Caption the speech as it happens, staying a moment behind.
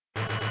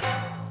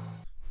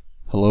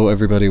Hello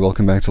everybody,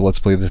 welcome back to Let's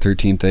Play the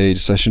 13th Age,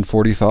 session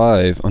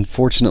 45.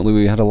 Unfortunately,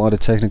 we had a lot of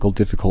technical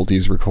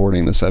difficulties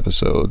recording this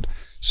episode,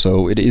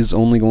 so it is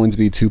only going to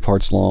be 2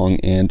 parts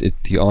long, and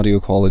the audio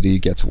quality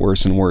gets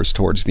worse and worse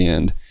towards the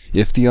end.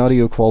 If the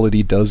audio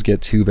quality does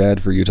get too bad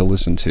for you to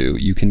listen to,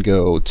 you can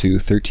go to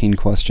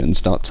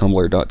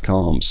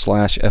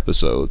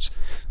 13questions.tumblr.com/episodes,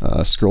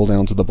 scroll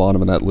down to the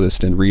bottom of that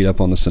list and read up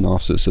on the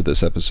synopsis of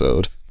this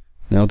episode.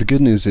 Now, the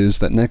good news is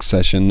that next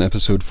session,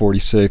 episode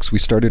 46, we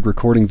started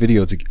recording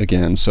video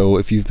again, so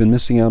if you've been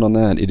missing out on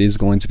that, it is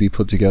going to be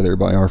put together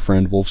by our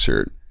friend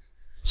Wolfshirt.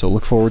 So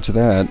look forward to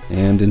that,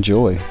 and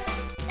enjoy.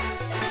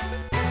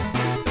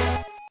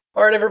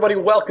 Alright everybody,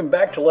 welcome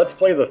back to Let's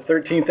Play the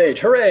 13th Age.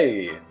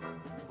 Hooray!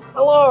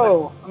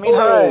 Hello!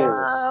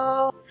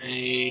 Hello!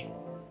 Hey.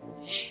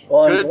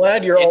 Well, I'm Good.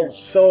 glad you're all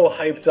so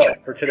hyped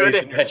up for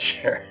today's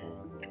adventure.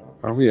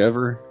 Are we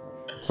ever?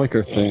 It's like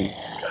our thing.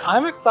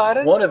 I'm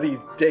excited. One of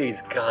these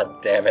days,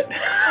 god damn it. I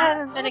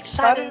haven't been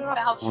excited in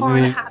about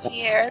 4.5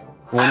 years.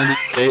 One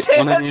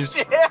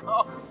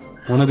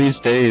of these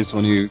days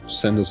when you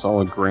send us all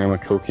a gram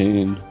of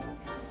cocaine.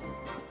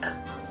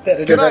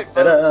 Good night,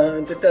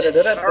 folks.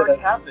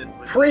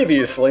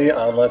 Previously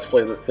on Let's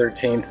Play the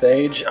 13th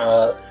Age,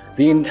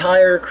 the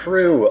entire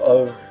crew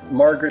of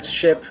Margaret's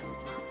ship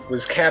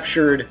was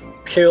captured,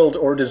 killed,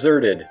 or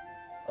deserted.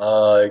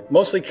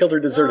 Mostly killed or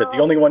deserted. The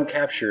only one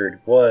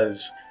captured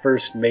was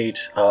First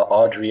Mate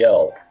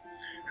Audrielle,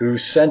 who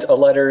sent a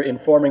letter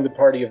informing the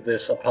party of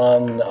this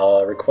upon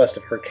request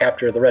of her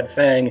captor of the Red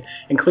Fang,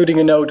 including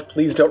a note,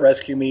 "Please don't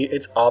rescue me,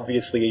 it's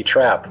obviously a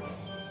trap."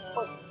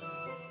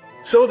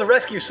 So the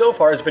rescue so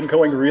far has been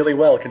going really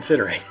well,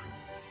 considering.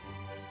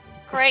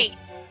 Great.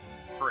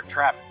 For a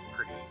trap, it's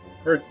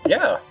pretty.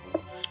 Yeah.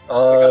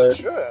 Sure,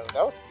 that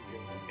was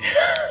pretty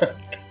good.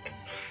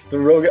 The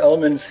rogue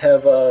elements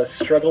have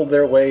struggled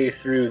their way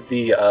through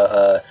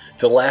the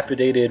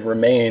dilapidated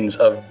remains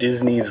of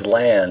Disney's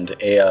Land,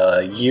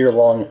 a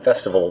year-long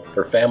festival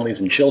for families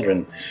and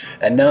children,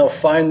 and now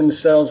find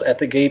themselves at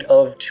the gate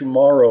of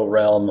Tomorrow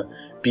Realm.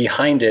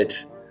 Behind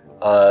it,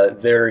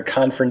 their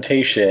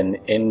confrontation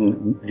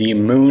in the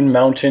Moon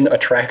Mountain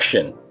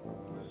attraction.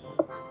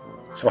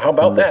 So how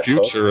about that, In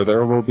the future, folks?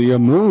 there will be a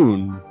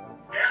moon.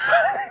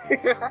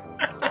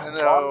 I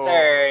know.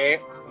 Someday,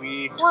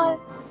 we What?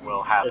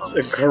 will have It's a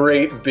a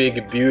great,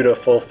 big,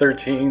 beautiful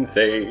 13th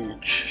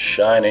Age,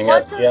 shining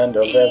What at the does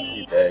end of the-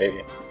 every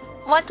day.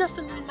 What does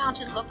the Moon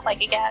Mountain look like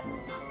again?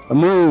 A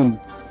moon!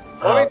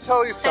 Let me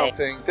tell you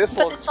something. This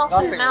but looks it's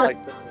also nothing not-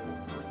 like the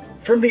moon.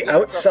 From the This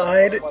doesn't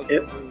outside, look like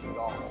it... the moon at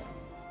all.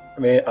 I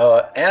mean,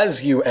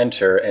 as you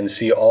enter and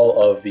see all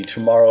of the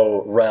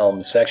Tomorrow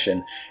Realm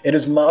section, it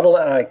is modeled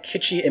on a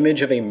kitschy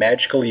image of a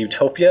magical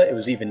utopia. It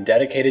was even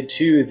dedicated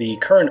to the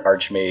current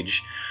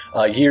Archmage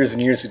years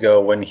and years ago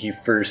when he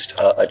first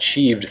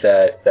achieved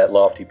that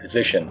lofty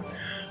position.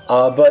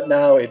 But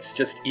now it's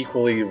just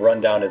equally run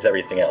down as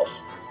everything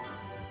else.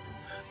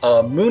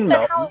 Moon But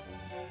Mountain... how?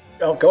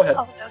 Oh, go ahead.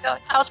 Oh, no, go.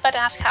 I was about to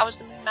ask how is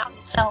the Moon Mountain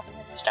itself, and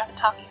then we started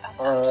talking about that.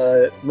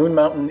 Moon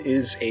Mountain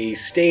is a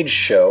stage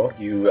show.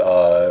 You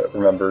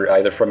remember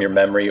either from your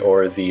memory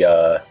or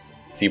the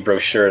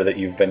brochure that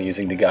you've been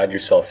using to guide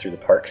yourself through the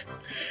park.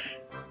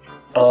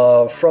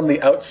 From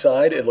the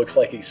outside, it looks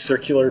like a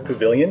circular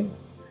pavilion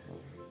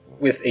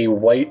with a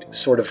white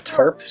sort of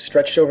tarp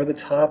stretched over the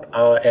top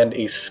and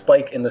a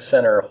spike in the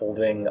center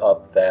holding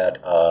up that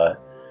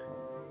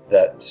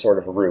sort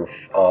of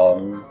roof.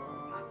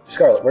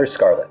 Scarlet, where's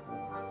Scarlet?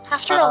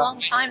 After a long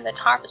time, the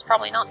tarp is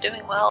probably not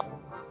doing well.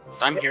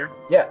 I'm here.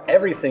 Yeah,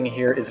 everything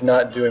here is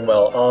not doing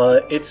well.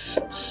 It's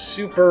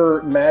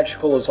super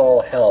magical as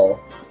all hell,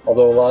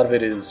 although a lot of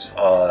it is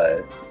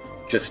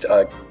just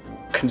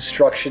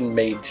construction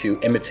made to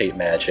imitate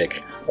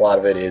magic. A lot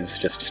of it is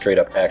just straight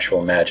up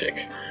actual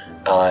magic.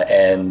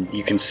 And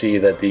you can see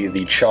that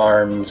the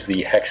charms,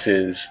 the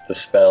hexes, the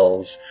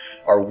spells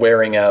are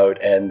wearing out,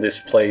 and this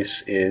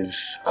place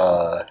is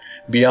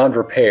beyond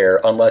repair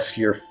unless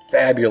you're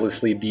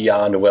fabulously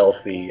beyond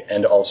wealthy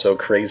and also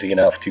crazy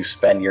enough to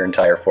spend your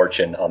entire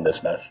fortune on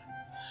this mess.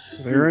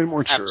 There are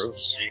more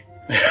churros.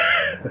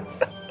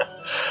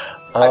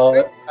 Absolutely.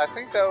 I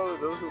think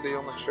those were the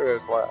only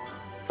churros left.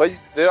 But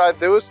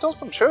there were still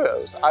some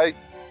churros. I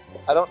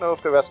don't know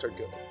if the rest are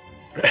good.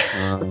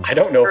 I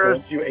don't know if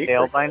once you ate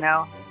Stale them. by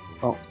now?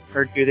 Oh.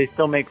 Or do they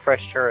still make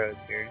fresh churros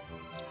here?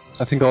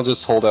 I think I'll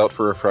just hold out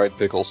for a fried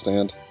pickle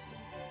stand.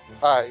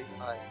 Hi.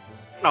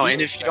 No,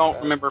 and if you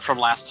don't remember from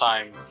last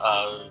time,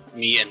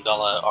 me and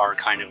Bella are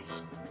kind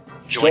of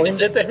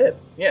Joined at the hip,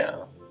 yeah.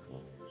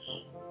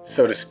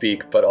 So to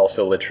speak, but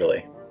also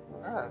literally.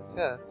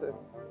 Yeah,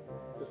 it's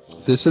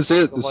This is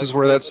it. This is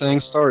where that saying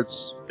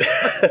starts.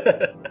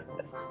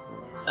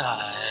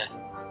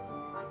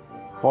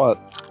 What?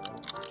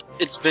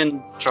 It's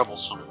been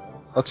troublesome.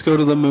 Let's go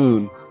to the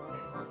moon.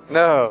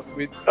 No,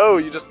 you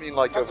just mean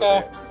like over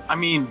there. I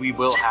mean, we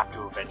will have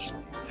to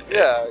eventually.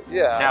 Yeah.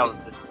 Now, I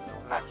mean, this is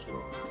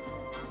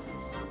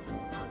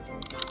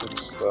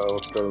Let's go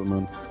to the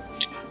moon.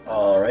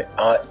 Alright.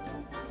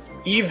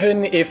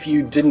 Even if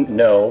you didn't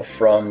know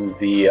from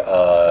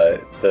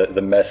the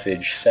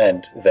message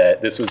sent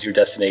that this was your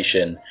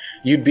destination,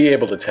 you'd be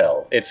able to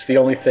tell. It's the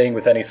only thing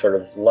with any sort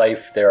of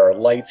life. There are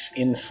lights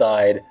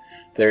inside.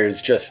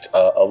 There's just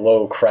a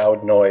low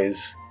crowd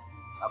noise.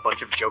 A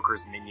bunch of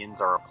Joker's minions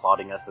are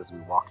applauding us as we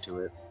walk to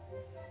it.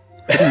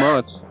 Pretty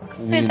much.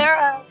 Wait, there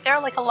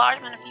are like a large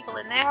amount of people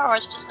in there, or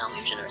is it just an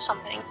illusion or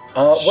something?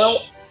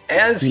 Well,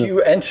 as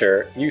you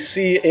enter, you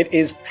see it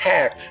is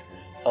packed.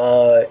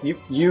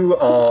 You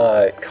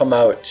come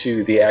out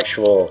to the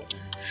actual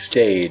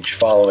stage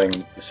following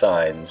the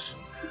signs.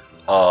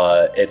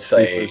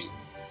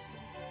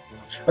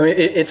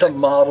 It's a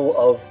model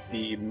of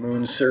the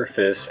moon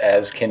surface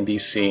as can be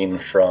seen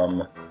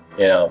from,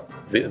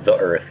 the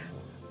Earth.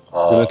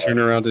 I'm gonna turn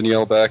around and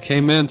yell back,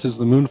 "Hey, Mint, is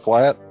the moon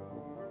flat?"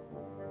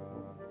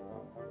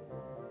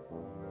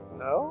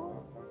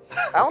 No?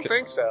 I don't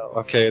think so.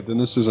 Okay, then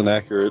this isn't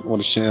accurate. What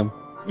a sham.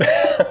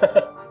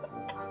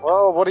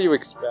 Well, what do you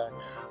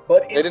expect?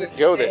 But They in didn't the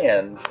go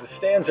there. the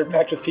stands are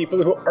packed with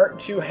people who aren't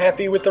too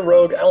happy with the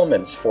rogue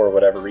elements for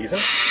whatever reason.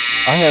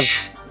 I have...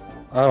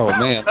 Oh,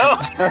 man.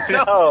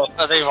 No.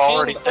 They've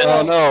already said Oh,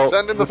 this. no.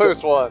 Send in the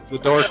first one. The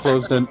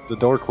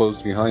door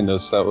closed behind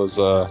us. That was,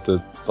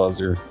 the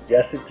buzzer.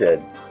 Yes, it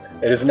did.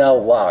 It is now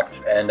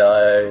locked, and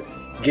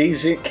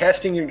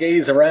casting your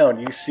gaze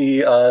around, you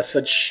see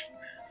such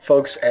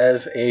folks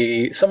as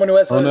someone who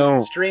has Oh, no.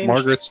 strange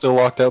Margaret's still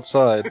locked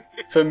outside.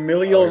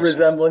 familial Oh, yes.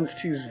 resemblance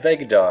to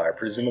Svegdar,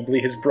 presumably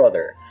his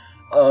brother.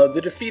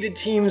 The defeated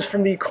teams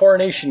from the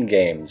Coronation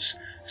Games.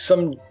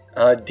 Some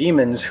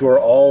demons who are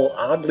all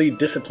oddly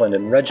disciplined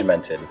and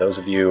regimented. Those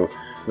of you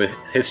with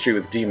history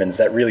with demons,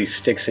 that really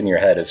sticks in your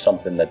head as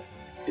something that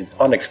is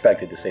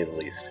unexpected, to say the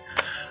least.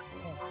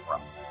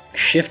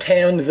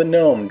 Shifthand the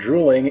gnome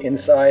drooling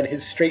inside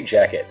his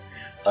straitjacket.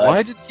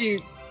 Why did he...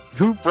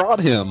 Who brought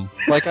him?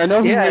 Like, I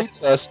know he Yeah.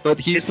 hates us, but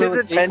he's Is not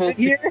his able attendant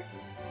to... here?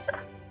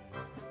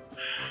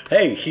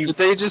 Hey, Did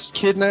they just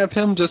kidnap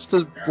him just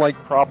to, like,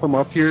 prop him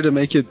up here to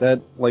make it that,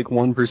 like,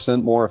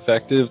 1% more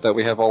effective that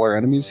we have all our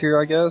enemies here,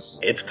 I guess?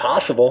 it's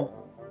possible.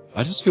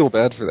 I just feel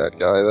bad for that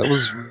guy. That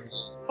was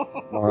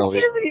He gnarly.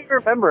 doesn't even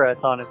remember us,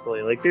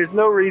 honestly. Like, there's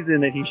no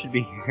reason that he should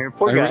be here.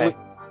 Poor guy.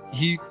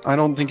 I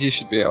don't think he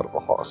should be out of a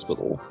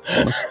hospital,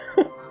 honestly.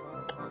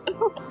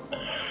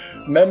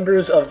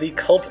 Members of the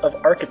Cult of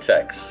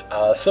Architects.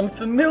 Some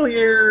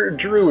familiar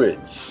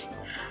druids.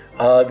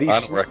 I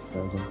don't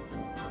recognize him.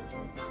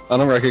 I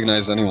don't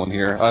recognize anyone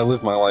here. I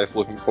live my life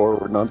looking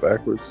forward, not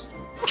backwards.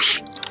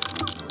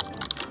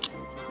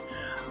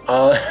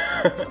 The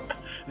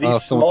someone threw a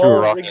Small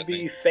rock at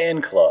Rigby me.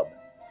 fan club.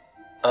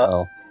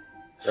 Rest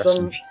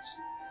in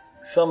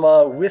Some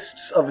peace.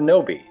 wisps of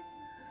Nobi.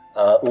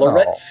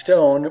 Lorette Oh.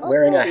 Stone That's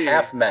wearing a nice.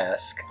 half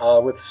mask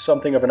with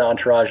something of an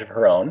entourage of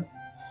her own.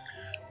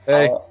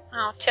 Hey,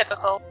 Oh,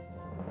 typical.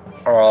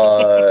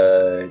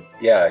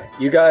 Yeah,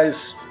 you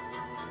guys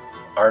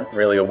aren't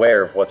really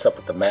aware of what's up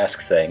with the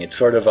mask thing. It's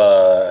sort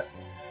of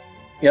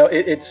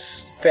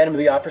it's Phantom of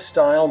the Opera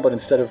style, but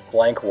instead of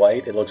blank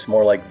white, it looks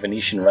more like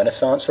Venetian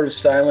Renaissance sort of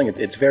styling.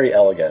 It's very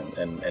elegant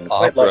and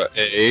quite opera,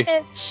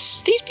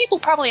 lush. These people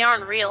probably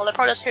aren't real. They're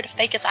probably just here to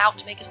fake us out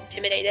to make us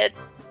intimidated.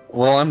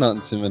 Well, I'm not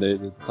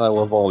intimidated. I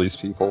love all these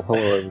people. Hello,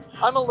 everyone.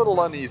 I'm a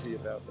little uneasy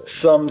about this.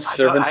 Some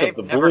servants of I've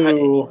the never had any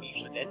blue.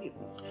 beef with any of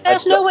these.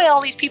 There's no way all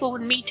these people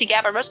would meet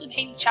together. Most of them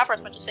hate each other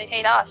as much as they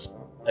hate us.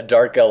 A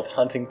dark elf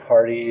hunting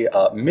party.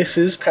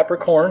 Mrs.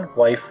 Peppercorn,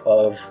 wife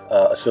of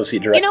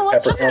Associate Director You know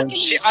what? Peppercorn.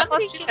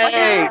 Somebody get like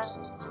Hey! a-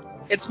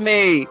 It's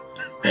me!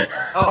 Oh,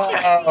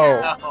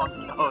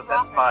 somebody no, rock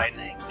that's or fine.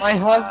 something. My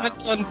husband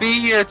couldn't be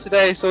here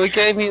today, so he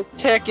gave me his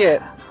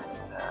ticket.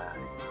 It's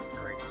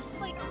great.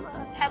 Just like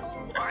a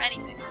pebble or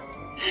anything.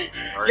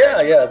 Sorry.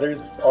 Yeah,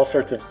 there's all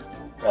sorts of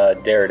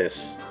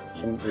Deritus.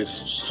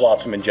 There's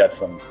Flotsam and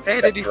Jetsam. Hey,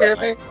 did you hear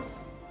me?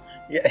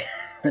 Yeah,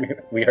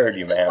 we heard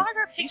you, ma'am.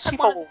 Margaret picks These up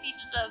one of people- the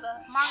pieces of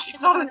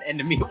She's not an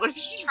enemy. What is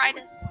she tried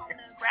doing? us on the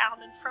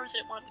ground and froze it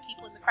at one of the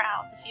people in the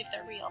crowd to see if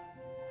they're real.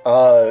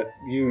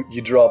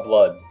 You draw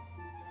blood.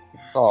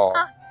 Oh,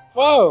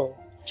 Whoa.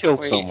 killed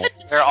Wait. someone.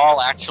 They're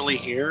all actually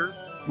here?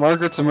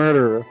 Margaret's a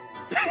murderer.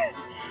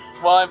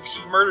 Well,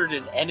 he murdered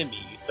an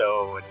enemy,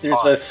 so it's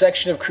There's fine. a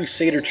section of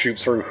Crusader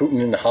troops who are hooting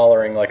and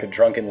hollering like a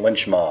drunken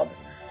lynch mob.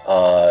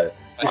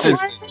 This Why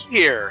is are they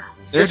here?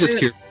 they're this just is-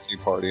 here for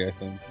the party, I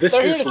think. This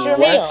They're here is to cheer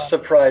me less on.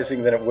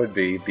 surprising than it would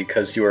be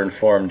because you were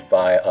informed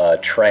by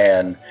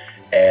Tran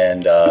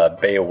and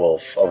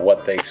Beowulf of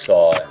what they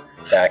saw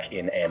back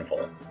in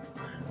Anvil.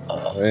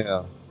 Oh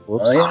yeah.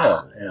 Whoops.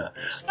 Oh yeah.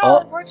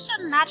 Scarlet, work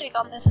some magic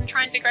on this and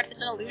try and figure out if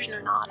it's an illusion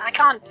or not. I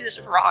can't do this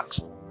with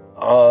rocks.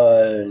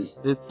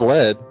 It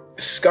bled.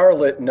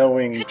 Scarlet,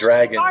 knowing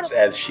dragons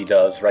as she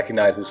does,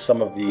 recognizes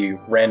some of the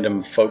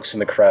random folks in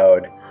the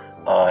crowd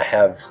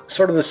have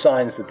sort of the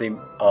signs that they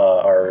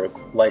are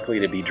likely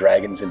to be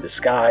dragons in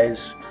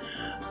disguise.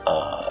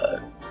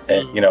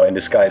 In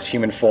disguised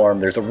human form.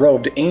 There's a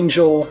robed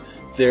angel.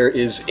 There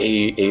is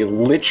a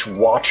lich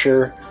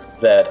watcher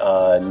that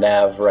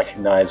Nav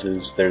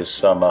recognizes. There's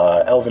some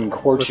elven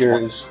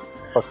courtiers.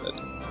 Fuck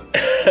that.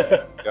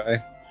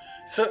 Guy.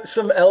 So,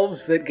 some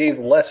elves that gave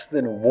less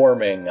than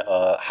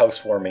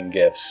housewarming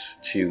gifts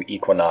to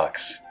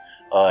Equinox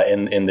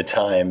in the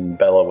time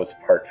Bella was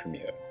apart from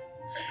you.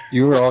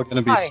 You were all going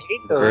to be I hate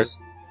those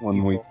embarrassed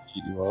when we people.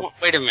 beat you up.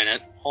 Wait a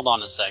minute. Hold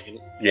on a second.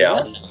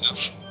 Yeah.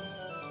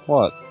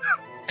 What?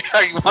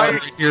 Why are I'm you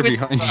right here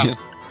behind you.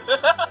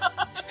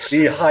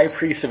 The High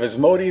Priest of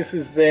Asmodeus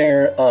is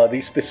there,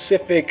 the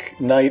specific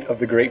Knight of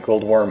the Great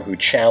Gold Worm who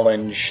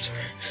challenged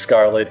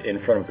Scarlet in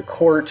front of the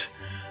court,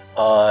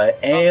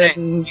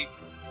 and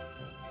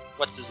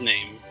What's his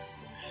name?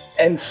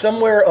 and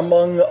somewhere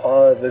among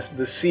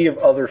the sea of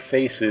other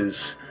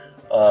faces,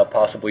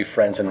 possibly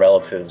friends and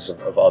relatives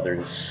of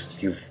others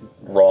you've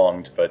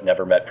wronged but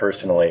never met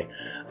personally,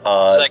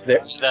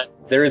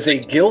 there is a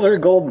Gilder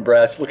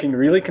Goldenbrass looking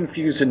really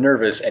confused and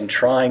nervous and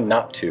trying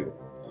not to.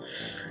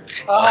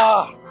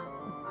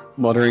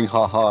 Muttering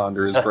haha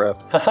under his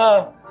breath.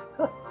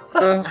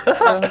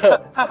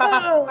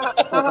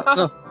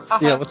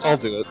 Yeah, let's all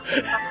do it.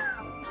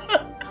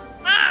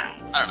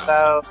 I don't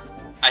know.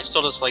 I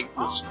still just like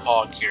this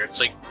fog here. It's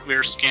like we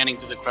were scanning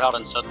through the crowd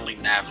and suddenly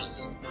Nav is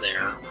just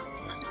there.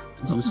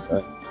 Who's this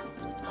guy?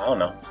 I don't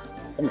know.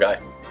 Some guy.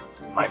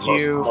 My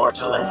most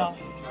mortal enemy,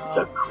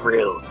 the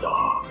Grill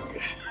Dog.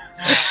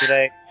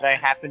 Did I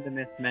happen to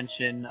miss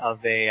mention of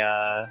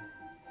Of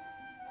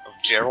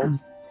Gerald?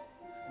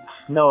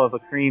 of a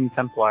Cream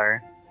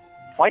Templar?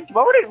 Why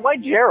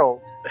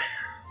Gerald?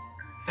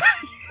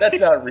 That's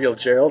not real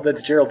Gerald.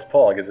 That's Gerald's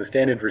Pog as a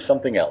stand-in for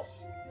something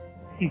else.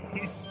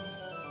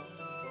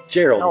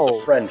 Gerald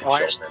is a friend to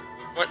children.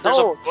 There's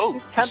a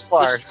boat.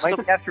 Templar. Might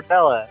be after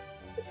Bella.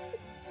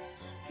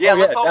 Yeah, Oh,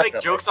 let's yeah, all definitely.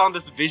 make jokes on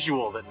this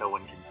visual that no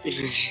one can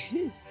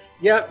see.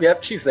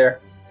 Yep, she's there.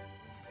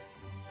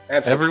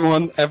 Absolutely.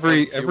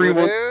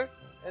 Everyone, there,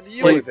 and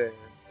you Wait. were there.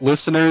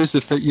 listeners,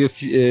 if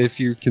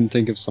you can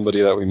think of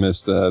somebody that we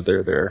missed, they're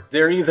there.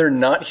 They're either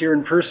not here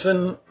in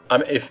person.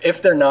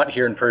 If they're not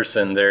here in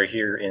person, they're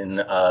here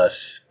in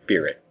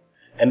spirit.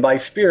 And by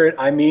spirit,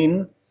 I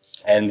mean,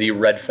 and the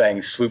Red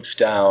Fang swoops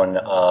down,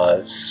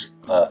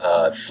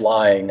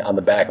 flying on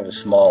the back of a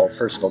small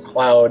personal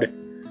cloud.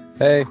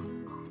 Hey.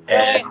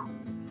 And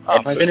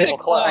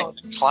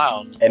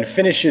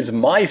finishes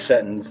my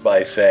sentence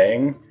by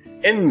saying,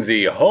 "In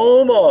the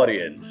home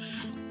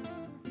audience."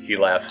 He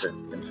laughs at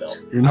himself.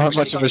 You're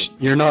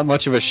not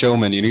much of a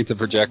showman. You need to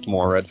project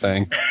more, Red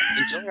Fang.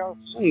 Enjoy our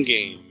fun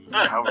game.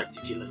 How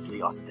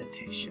ridiculously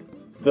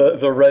ostentatious.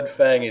 The Red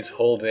Fang is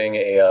holding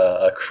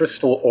a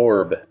crystal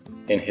orb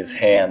in his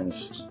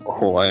hands.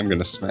 Oh, I am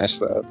gonna smash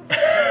that.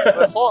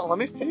 But hold on, let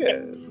me see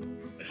it.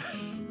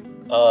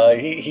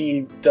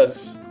 He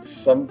does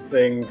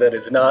something that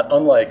is not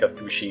unlike a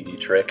Fushigi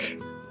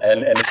trick,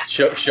 and it's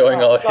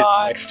showing all of his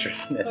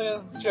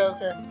dexterousness.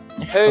 Joker.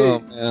 Hey, Oh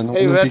man,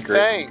 hey, wouldn't it be Red great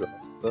Fang. to-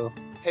 though?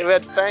 Hey,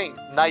 Red Fang,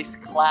 nice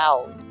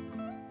cloud.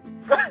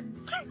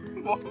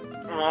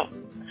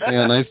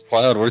 Yeah, nice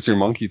cloud. Where's your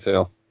monkey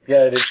tail?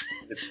 Yeah,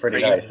 it's pretty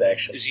nice,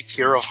 actually. Is he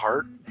pure of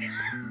heart?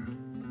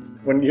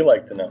 Wouldn't you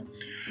like to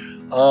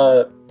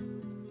know?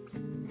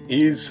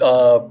 He's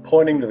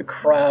pointing to the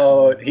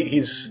crowd.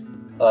 He's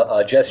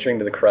gesturing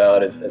to the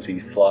crowd as he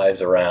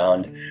flies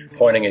around,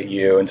 pointing at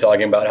you and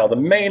talking about how the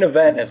main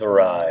event has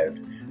arrived.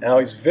 Now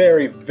he's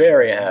very,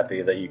 very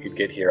happy that you could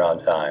get here on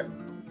time.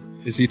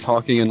 Is he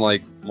talking in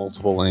like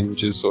multiple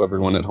languages so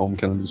everyone at home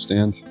can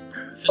understand?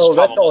 Oh,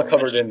 that's all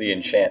covered in the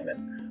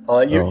enchantment.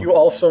 You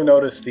also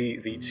notice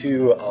the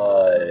two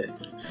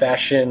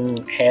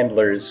fashion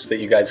handlers that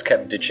you guys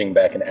kept ditching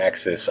back in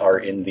Axis are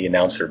in the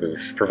announcer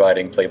booth,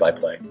 providing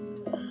play-by-play.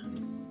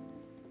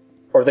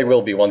 Or they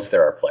will be once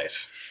there are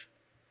plays.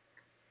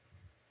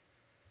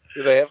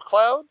 Do they have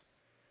clouds?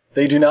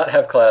 They do not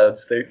have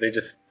clouds. They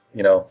just,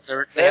 They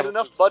had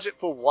enough budget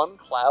for one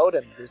cloud,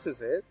 and this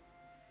is it?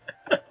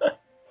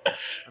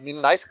 I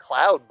mean, nice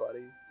cloud,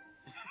 buddy.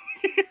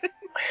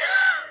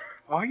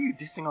 Why are you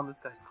dissing on this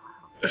guy's cloud?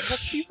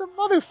 Because he's a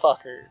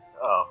motherfucker.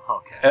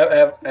 Oh,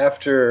 okay.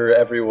 After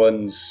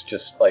everyone's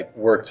just like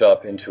worked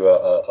up into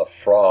a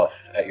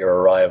froth at your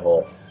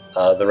arrival,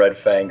 the Red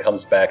Fang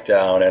comes back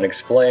down and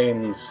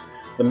explains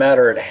the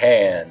matter at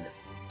hand.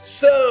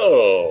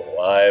 So,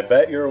 I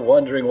bet you're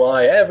wondering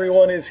why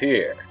everyone is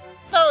here.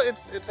 No,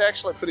 it's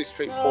actually pretty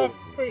straightforward.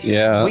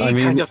 Yeah, I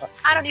mean,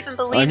 I don't even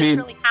believe it's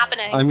really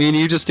happening. I mean,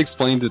 you just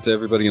explained it to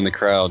everybody in the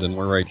crowd, and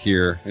we're right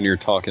here, and you're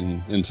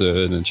talking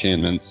into an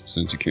enchantment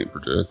since you can't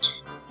project.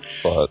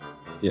 But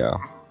yeah.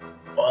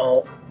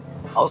 Well,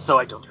 also,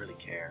 I don't really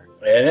care.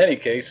 In any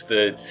case,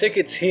 the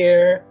ticket's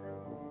here,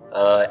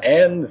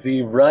 and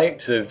the right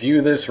to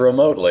view this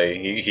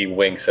remotely. He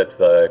winks at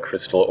the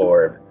crystal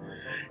orb.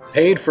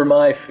 Paid for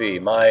my fee.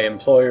 My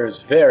employer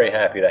is very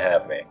happy to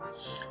have me.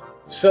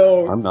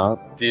 So, I'm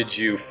not. Did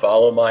you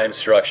follow my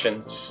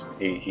instructions?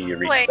 He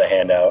reaches a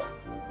hand out.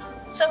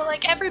 So,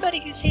 like, everybody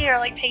who's here,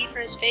 like, paid for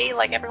his fee,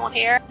 like, everyone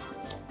here?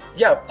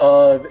 Yeah,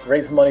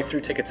 raise the money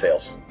through ticket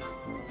sales.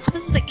 So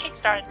this is a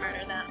Kickstarted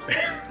murder,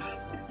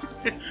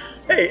 then?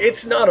 Hey,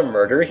 it's not a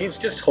murder. He's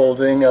just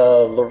holding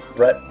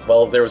Lorette.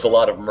 Well, there was a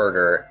lot of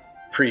murder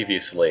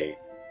previously,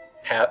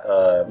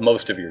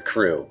 most of your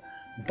crew,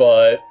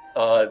 but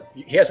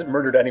he hasn't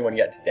murdered anyone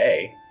yet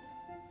today.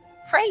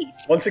 Great.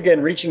 Once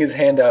again, reaching his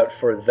hand out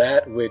for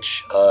that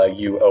which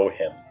you owe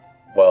him.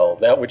 Well,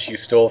 that which you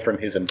stole from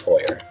his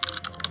employer.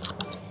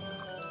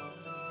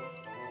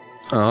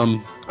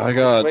 I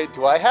got Wait,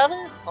 do I have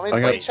it?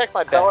 Let me check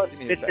my Bella bag. Give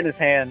me a fits in second. his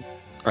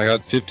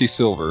hand. 50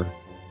 silver.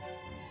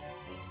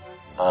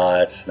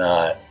 That's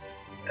not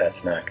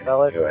going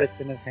Bella to do it.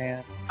 fits in his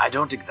hand. I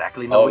don't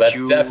exactly know Oh, what that's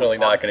you definitely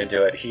not want going to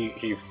do it.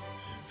 He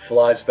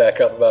flies back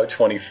up about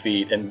 20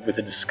 feet and with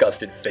a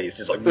disgusted face,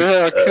 just like...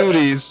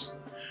 Cooties!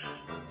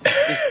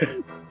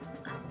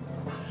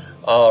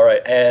 All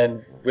right,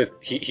 and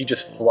he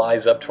just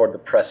flies up toward the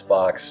press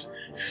box,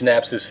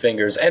 snaps his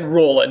fingers, and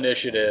roll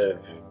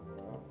initiative.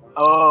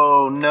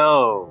 Oh,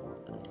 no.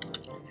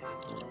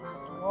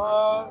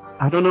 What?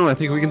 I don't know, I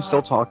think we can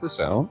still talk this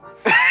out.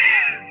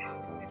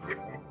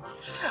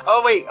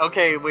 Oh, wait,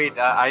 okay, wait,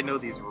 I know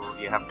these rules.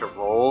 You have to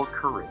roll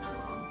charisma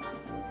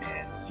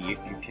and see if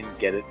you can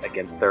get it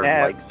against their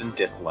Yeah. likes and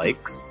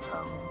dislikes.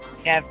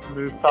 Camp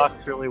Move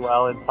talks really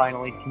well and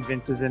finally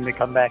convinces him to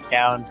come back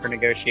down for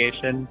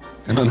negotiation.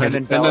 And then,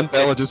 And then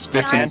Bella just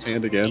spits in Yeah. his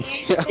hand again.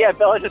 Yeah,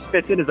 Bella just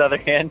spits in his other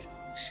hand.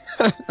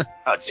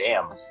 Oh,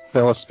 damn.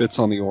 Bella spits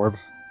on the orb.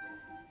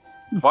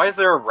 Why is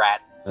there a rat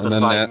And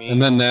beside me?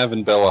 then Nav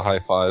and Bella high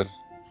five.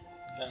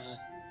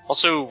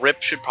 Also,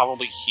 Rip should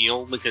probably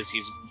heal because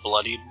he's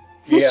bloodied.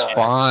 It's Yeah.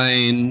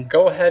 fine.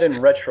 Go ahead and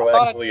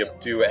retroactively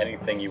do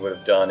anything you would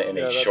have done in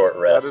a short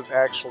rest. That is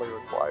actually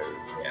required.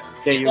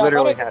 Yeah, you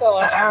literally have.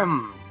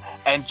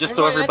 And just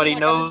so everybody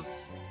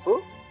knows,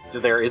 so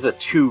there is a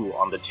 2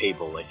 on the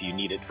table if you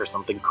need it for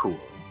something cool.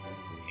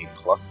 A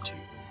 +2.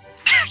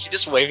 You're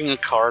just waving a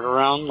card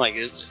around like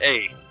this.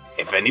 Hey,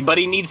 If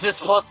anybody needs this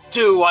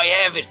 +2, I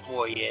have it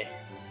for you.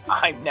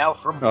 I'm now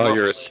from. Oh,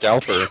 you're a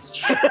scalper.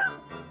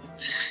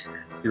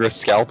 You're a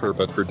scalper,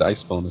 but for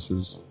dice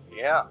bonuses.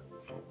 Yeah.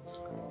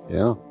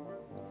 Yeah.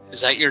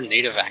 is that your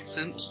native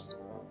accent?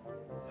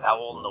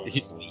 Saul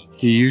knows me.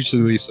 He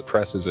usually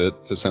suppresses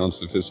it to sound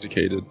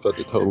sophisticated, but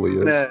it totally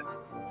is.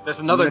 There's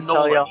another I'm gonna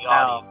tell Noel in the y'all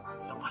now.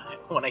 audience. So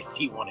when I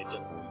see one, it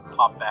just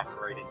pop back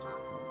right into it.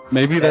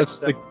 Maybe that's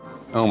the.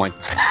 Oh my.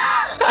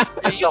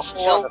 Are you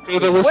still? For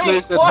the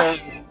listeners at what?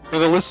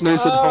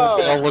 home,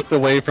 Bella looked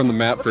away from the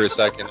map for a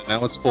second, and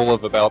now it's full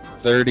of about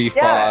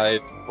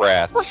 35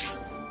 rats.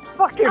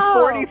 Fucking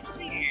Oh. 40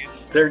 fleas.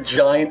 They're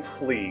giant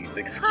fleas,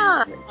 excuse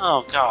me.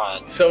 Oh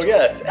God. So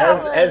yes,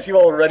 That as you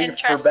all are ready for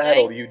interesting.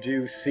 battle, you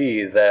do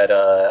see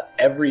that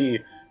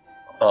every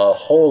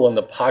hole in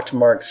the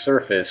pockmarked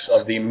surface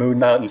of the Moon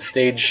Mountain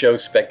Stage Show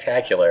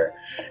Spectacular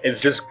is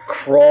just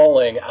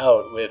crawling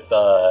out with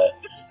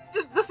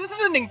This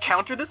isn't an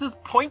encounter. This is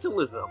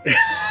pointillism.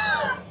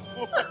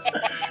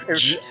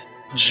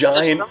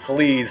 giant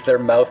fleas, their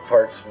mouth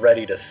parts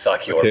ready to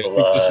suck your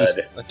blood.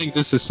 I think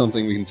this is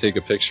something we can take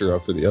a picture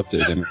of for the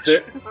update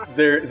image.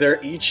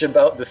 They're each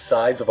about the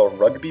size of a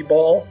rugby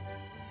ball,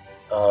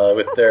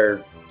 with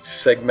their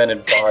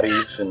segmented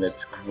bodies, and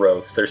it's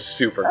gross. They're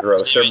super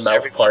gross. Their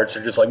mouth parts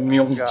are just like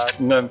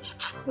and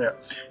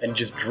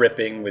just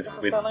dripping with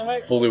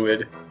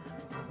fluid.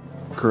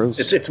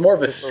 Gross. It's more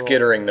of a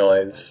skittering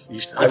noise.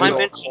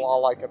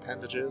 Claw-like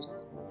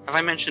appendages. Have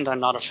I mentioned I'm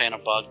not a fan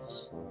of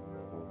bugs?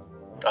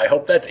 I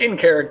hope that's in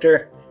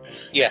character.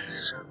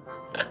 Yes.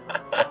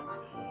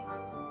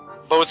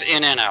 Both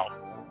in and out.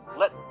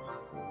 Let's.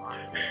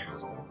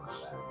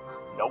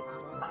 Nope.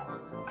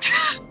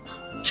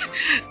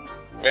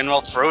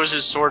 Renwell throws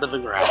his sword to the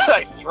ground.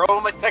 I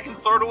throw my second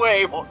sword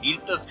away. Won't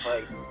eat this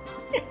fight.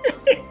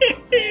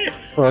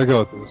 Well, I go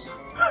with this.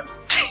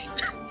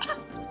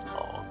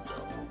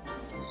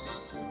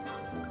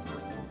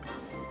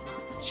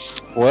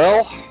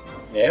 Well,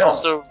 Yeah.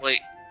 Also, wait,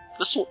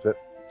 this one.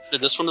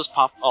 Did this one just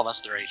pop? Oh,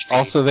 that's their HP.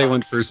 also they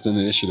went first in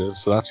initiative,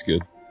 so that's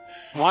good.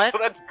 What? So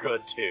that's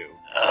good too.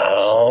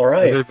 All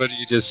right.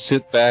 Everybody just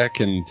sit back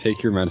and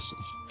take your medicine.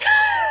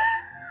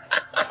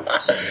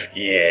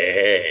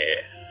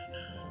 Yes.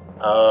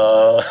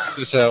 This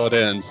is how it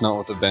ends, not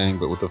with a bang,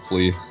 but with a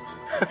flea.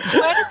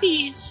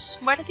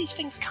 Where did these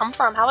things come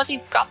from? How has he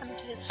got them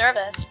into his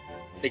service?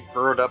 They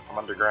burrowed up from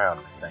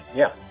underground, I think.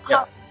 Yeah.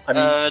 I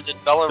mean, Did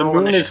Bella the roll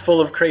moon is initiative? full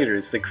of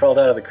craters. They crawled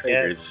out of the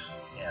craters.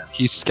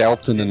 He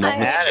scalped an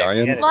enormous had it,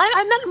 giant. get it. Well,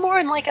 I meant more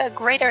in like a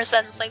greater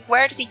sense. Like,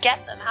 where did he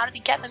get them? How did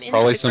he get them into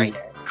Probably the some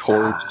crater?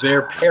 cord.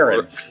 Their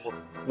parents.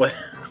 What?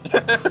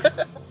 Well,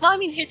 I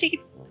mean,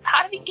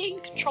 how did he gain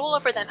control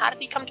over them? How did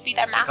he come to be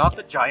their master? Got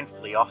the giant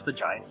flea off the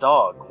giant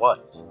dog.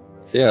 What?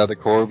 Yeah, the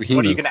core behemoths.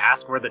 What are you gonna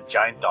ask where the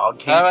giant dog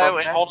came from?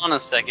 Wait, hold on a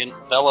second.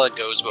 Bella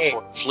goes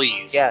before the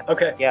fleas. Yeah.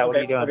 Okay. Yeah, okay, what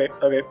are you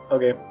doing?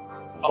 Okay.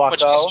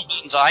 Which also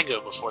means I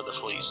go before the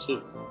fleas,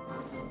 too.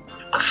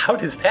 How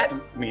does that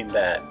mean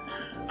that?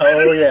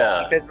 Oh,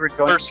 yeah. Because we're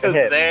going Versus to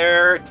hit.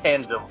 their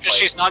tandem Because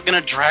she's not going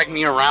to drag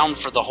me around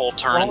for the whole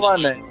turn. Hold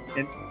on then.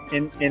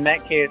 In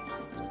that case,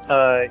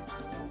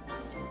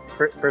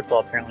 first of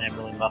all, apparently I'm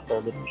really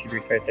muffled. It should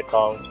restart the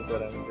call, which is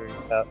what I was worried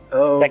about.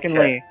 Okay.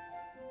 Secondly,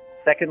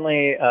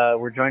 Secondly,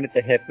 we're joined at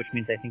the hip, which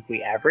means I think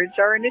we average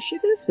our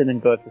initiatives and then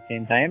go at the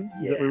same time.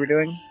 Is that what we were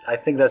doing? I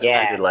think that's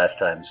what we did last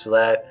time. So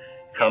that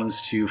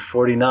comes to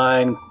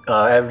 49,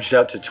 averaged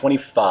out to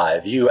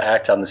 25. You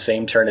act on the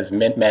same turn as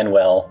Mint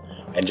Manuel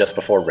and just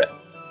before Rip.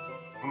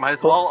 Might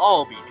as well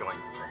all be joined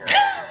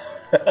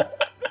in the hip.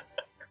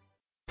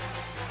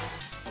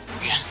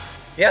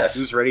 Yes,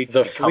 Who's ready to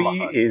the become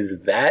flea us? is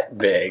that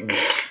big.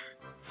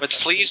 With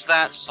fleas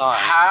that size.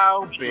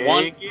 How big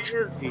One-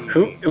 is he?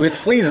 With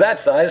fleas that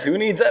size, who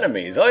needs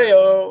enemies?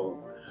 Ayo!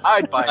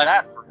 I'd buy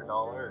that for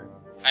 $1.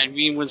 I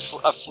mean, with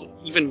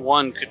even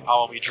one could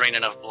probably drain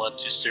enough blood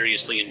to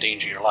seriously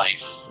endanger your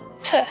life.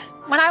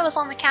 When I was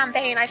on the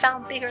campaign, I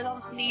found bigger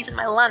ones than these in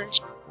my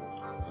lunch.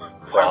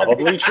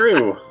 Probably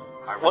true.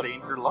 Why were they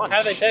in your lunch?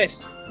 How do they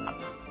taste?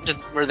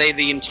 Were they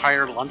the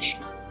entire lunch?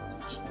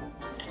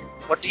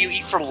 What do you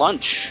eat for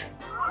lunch?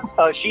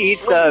 Oh, she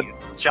eats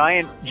Fleas.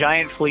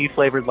 giant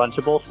flea-flavored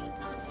Lunchables.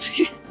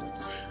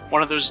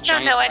 One of those You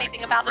don't giant. know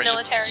anything about the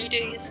military, do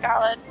you,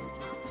 Scarlet?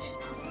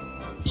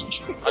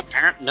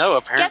 Apparently.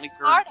 It's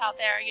hard out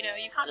there, you know.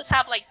 You can't just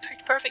have, like,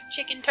 perfect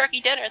chicken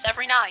turkey dinners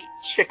every night.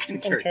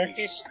 Chicken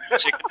turkeys.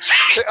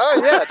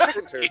 Oh yeah,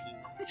 chicken turkey.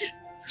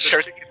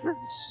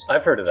 Chickens.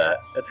 I've heard of that.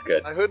 That's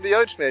good. I heard the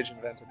Archmage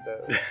invented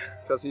those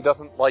because he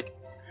doesn't like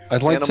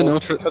I'd like to know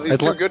animals because he's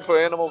too good for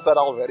animals that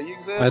already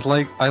exist.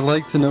 I'd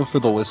like to know for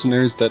the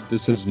listeners that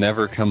this has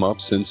never come up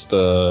since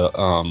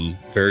the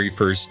very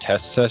first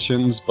test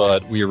sessions,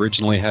 but we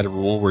originally had a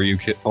rule where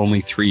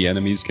only 3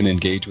 enemies can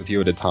engage with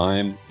you at a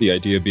time. The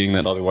idea being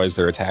that otherwise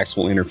their attacks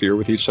will interfere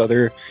with each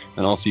other,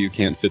 and also you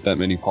can't fit that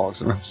many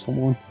pogs around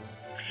someone.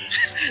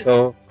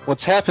 So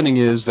what's happening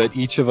is that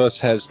each of us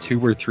has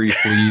 2 or 3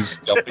 fleas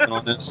jumping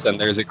on us,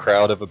 and there's a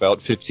crowd of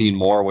about 15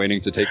 more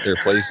waiting to take their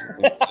places.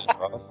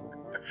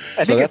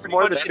 I So think that's it's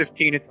more than pretty much-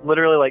 15. It's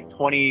literally like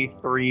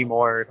 23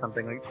 more or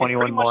something, like It's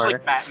 21 pretty much more.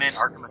 like Batman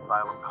Arkham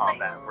Asylum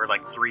combat, where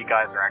like 3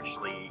 guys are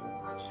actually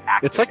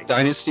active. It's like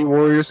Dynasty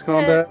Warriors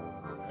combat.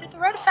 Did the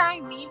Red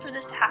Fang mean for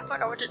this to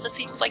happen, or did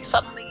he just, like,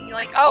 suddenly,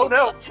 like, Oh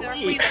no, there are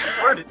please! fleas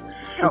Where did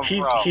this come He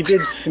from? did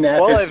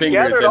snap Well, his I've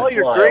fingers gathered and all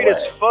your fly greatest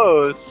away.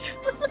 foes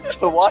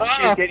to watch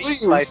you get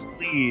please. eaten by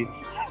fleas.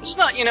 It's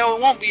not,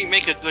 it won't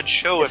make a good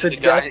show It's a if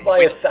the guy. death by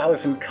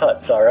 1,000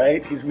 cuts,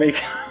 alright? He's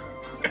making...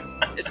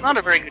 It's not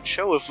a very good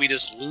show if we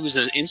just lose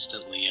it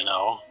instantly,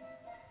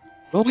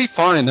 They'll be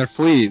fine, they're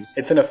fleas.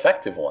 It's an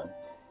effective one.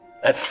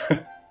 That's...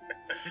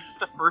 This is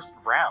the first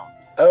round.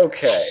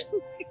 okay.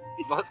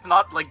 Let's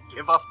not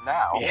give up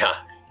now. Yeah.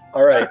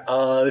 Alright,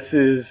 this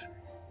is...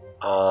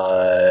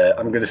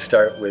 I'm gonna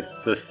start with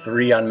the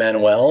 3 on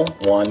Manuel.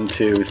 1,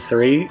 2,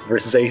 3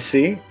 versus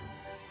AC.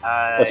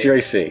 What's your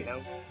AC?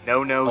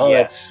 No, Oh,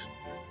 yes.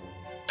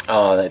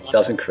 that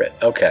doesn't crit.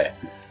 Okay.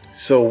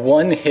 So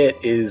 1 hit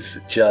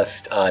is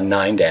just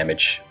 9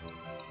 damage.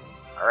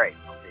 Alright,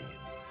 I'll take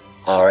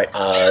it.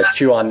 Alright,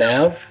 2 on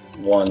Nav.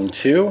 1,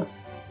 2.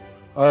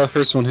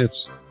 First one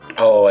hits.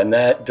 Oh, and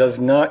that does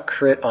not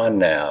crit on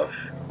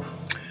Nav.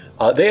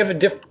 They have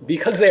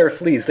because they are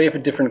fleas, they have a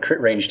different crit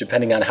range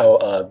depending on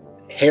how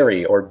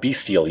hairy or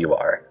bestial you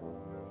are.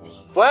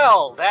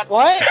 Well, that's...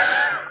 What?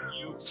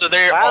 So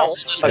they're Wow. all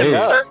just Hey,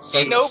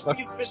 Certainly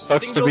nobody's been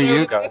sucks to be you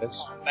singled out in this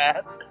guys.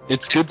 combat.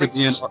 It's good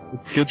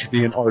to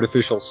be an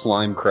artificial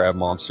slime crab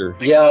monster.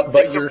 Yeah,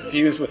 but you're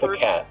fused with a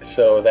cat,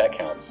 so that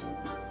counts.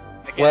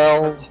 Again,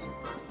 Well- this is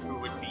the person who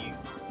would be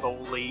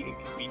solely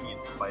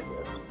inconvenienced by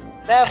this.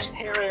 That's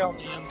hairy on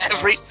the inside.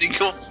 every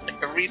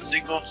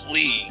single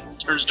flea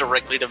turns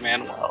directly to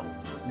Manuel.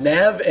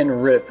 Nav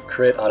and Rip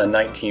crit on a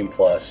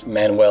 19+,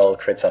 Manuel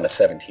crits on a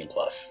 17+.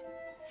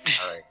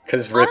 Alright.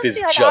 Because Rip Honestly,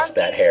 is I'd just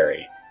argue- that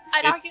hairy.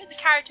 I'd It's- argue the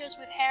characters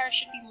with hair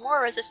should be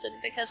more resistant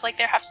because, like,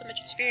 they have so much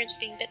experience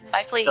being bitten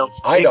by fleas. They'll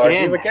I'd dig argue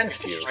in.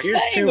 against you. What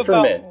Here's you're 2 for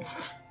saying Mint.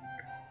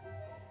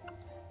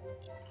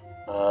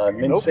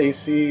 Mint's Nope.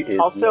 AC is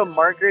Also, missed.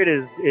 Margaret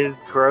is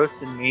gross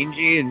and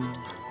mangy and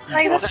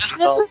Like, this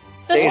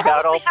stays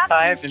out all probably the time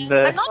happens. in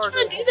the... I'm not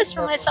trying to do this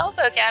for myself,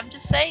 okay? I'm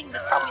just saying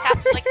this probably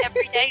happens, like,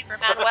 every day for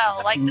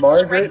Manuel. Like, this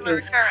Margaret is a regular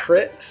is occurrence.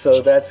 crit,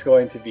 so that's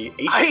going to be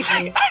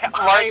 18.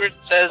 Margaret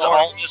says sorry.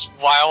 all this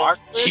while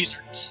Margaret? she's.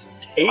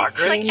 18 Like,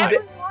 every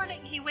da-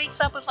 morning he wakes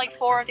up with, like,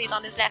 4 of these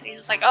on his neck, and he's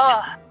just like,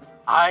 ugh.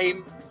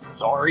 I'm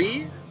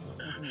sorry?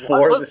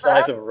 for What the was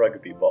size that? of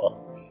rugby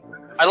balls.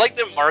 I like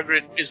that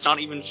Margaret is not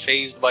even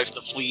phased by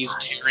the fleas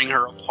tearing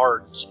her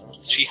apart.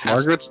 She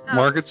has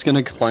Margaret's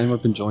gonna climb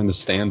up and join the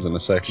stands in a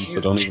second,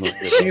 so don't even.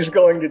 She's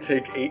going to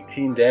take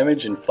 18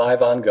 damage and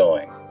 5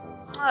 ongoing.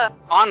 Ugh.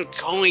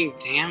 ongoing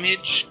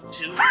damage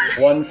to.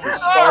 1 for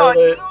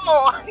Scarlet.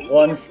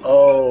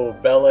 Oh,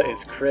 Bella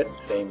is crit,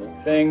 same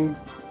thing.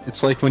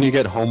 It's like when you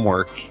get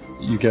homework,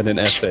 you get an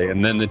essay,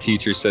 and then the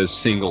teacher says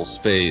single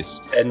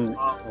spaced. And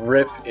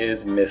Rip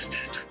is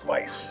missed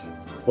twice.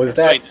 Was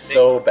that Wait,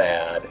 so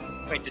bad?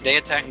 Wait, did they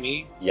attack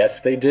me?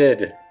 Yes, they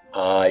did.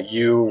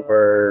 You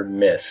were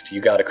missed.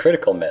 You got a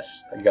critical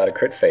miss. You got a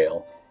crit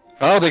fail.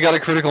 Oh, they got a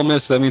critical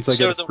miss. That means I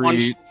So get a the one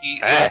free.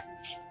 flea. Ah.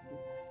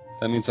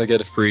 That means I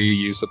get a free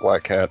use of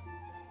Black Cat.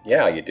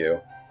 Yeah, you do.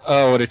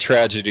 Oh, what a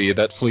tragedy.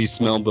 That flea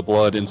smelled the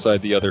blood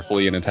inside the other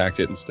flea and attacked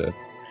it instead.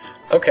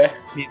 Okay.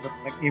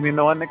 You mean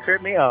the one that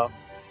crit me? Oh.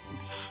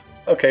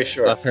 Okay,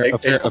 sure.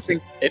 It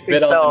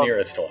bit on the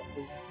nearest one.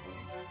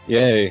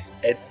 Yay.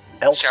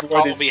 Elf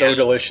blood is so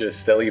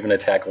delicious, they'll even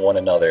attack one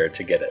another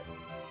to get it.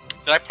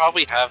 Did I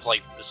probably have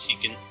like the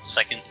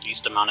second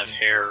least amount of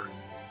hair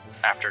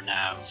after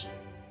Nav?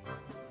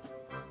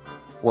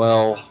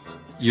 Well,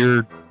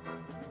 you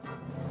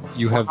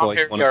have Well, like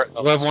here one, we are.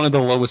 you have one of the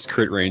lowest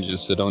crit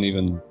ranges, so don't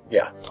even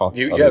talk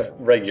You about have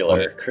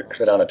regular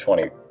crit on a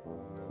 20.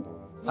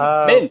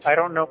 Mint! I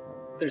don't know.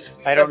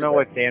 I don't know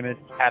everywhere. what damage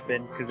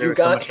happened because there You was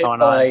so got much hit going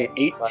by on.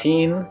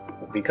 18.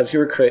 Because you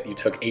were crit, you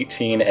took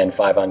 18 and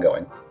 5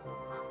 ongoing.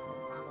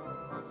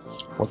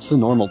 What's the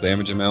normal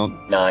damage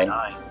amount? 9.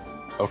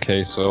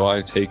 Okay, so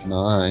I take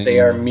 9. They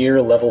are mere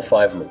level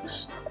 5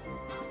 moves.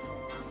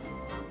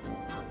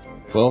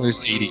 Well, there's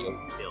 80.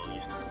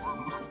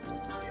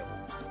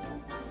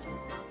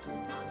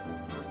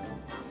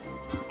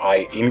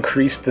 I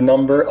increased the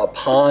number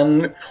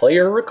upon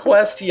player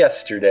request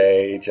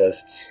yesterday.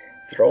 Just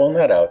throwing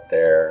that out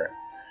there.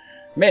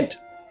 Mint.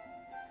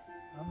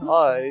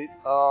 Alright,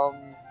 I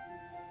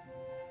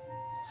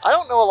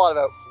don't know a lot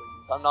about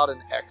fleas. I'm not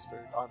an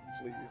expert on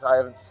fleas. I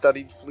haven't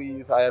studied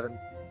fleas. I haven't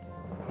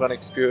run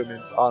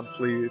experiments on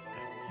fleas.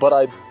 But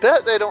I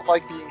bet they don't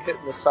like being hit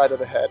in the side of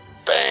the head.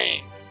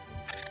 Bang!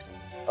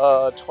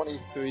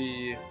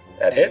 23.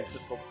 That hits.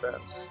 Physical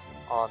defense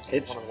on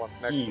Hits one of the ones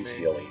next to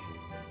easily. me.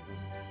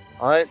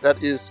 Alright,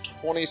 that is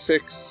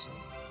 26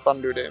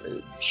 thunder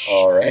damage.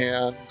 Alright.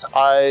 And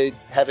I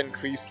have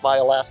increased my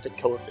elastic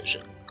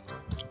coefficient.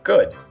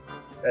 Good.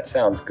 That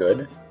sounds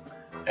good.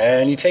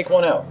 And you take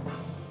one out.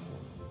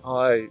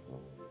 I'm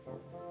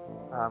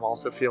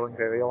also feeling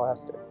very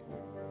elastic.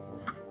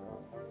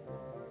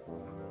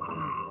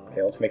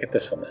 Okay, let's make it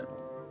this one then.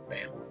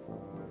 Bam.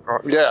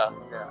 Yeah.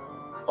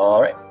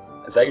 Alright.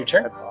 Is that your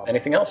turn?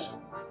 Anything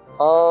else?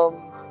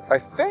 I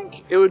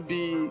think it would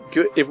be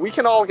good if we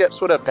can all get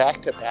sort of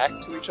back to back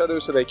to each other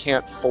so they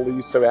can't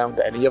fully surround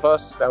any of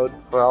us. That would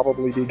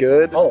probably be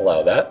good. I'll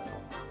allow that.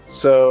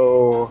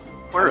 So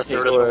We're a okay,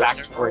 third of sure. the back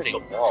towards the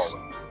wall.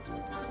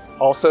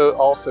 Also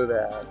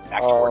that.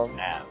 Back towards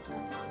Nav.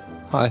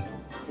 Hi.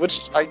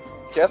 Which I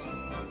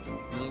guess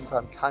means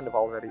I'm kind of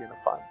already in a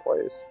fine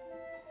place.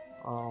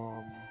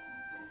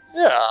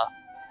 Yeah.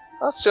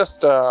 Let's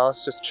just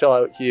chill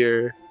out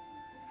here.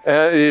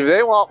 If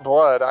they want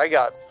blood, I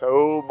got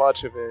so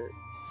much of it.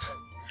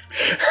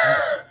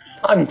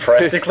 I'm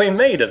practically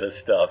made of this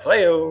stuff.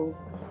 Heyo.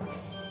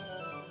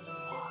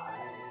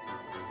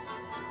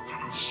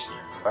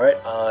 Alright,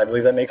 I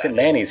believe that makes it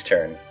Nanny's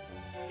turn.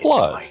 It's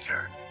Blood. my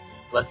turn.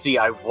 Let's see,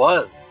 I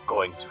was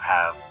going to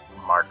have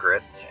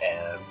Margaret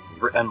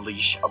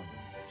unleash a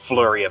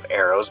flurry of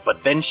arrows,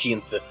 but then she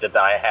insisted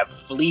that I have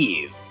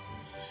fleas.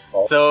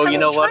 Well, So, I you was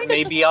know what, trying to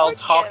maybe I'll support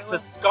talk you. to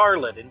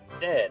Scarlet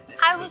instead.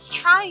 I was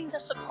trying to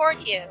support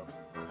you.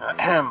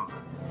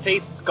 Say,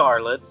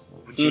 Scarlet,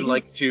 would you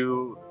like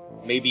to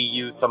maybe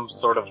use some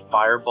sort of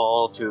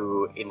fireball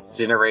to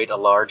incinerate a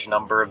large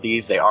number of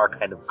these? They are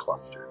kind of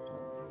clustered.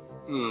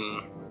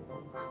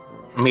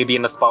 Maybe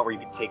in a spot where you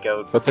can take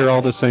out... But they're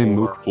all the same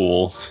four. mook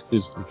pool,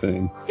 is the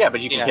thing. Yeah,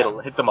 but you can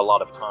hit them a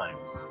lot of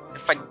times.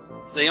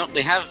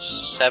 They have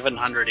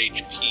 700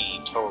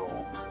 HP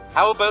total.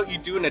 How about you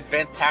do an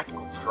advanced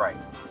tactical strike?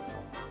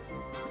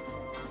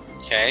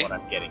 Okay. That's what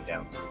I'm getting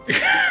down to.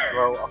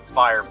 Throw a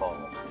fireball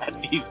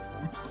at these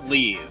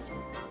fleas.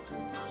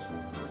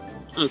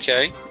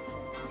 Okay.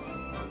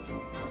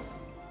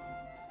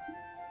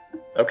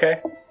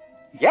 Okay.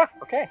 Yeah,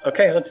 okay.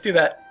 Okay, let's do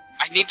that.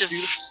 I need to.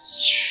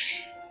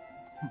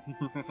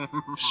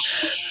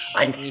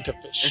 I need to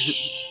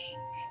fish.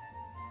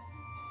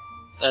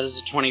 That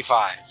is a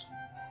 25.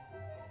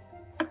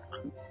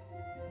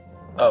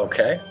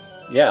 Okay.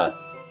 Yeah.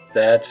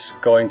 That's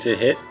going to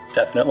hit,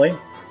 definitely.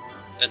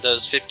 That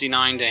does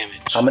 59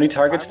 damage. How many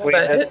targets does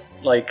that hit?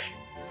 Like,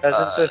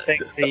 Doesn't the thing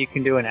that you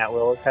can do an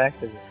at-will attack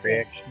as a free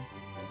action?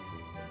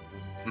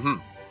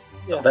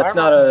 that's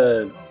not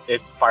a...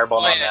 It's fireball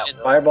Oh, on yeah, that.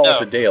 it's- Fireball is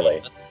No. a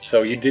daily,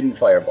 so you didn't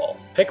fireball.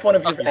 Pick one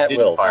of your You at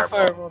didn't wills.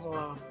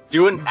 fireball.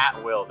 Do an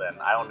at will then.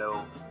 I don't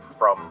know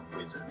from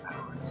wizard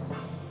powers.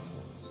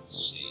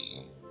 Let's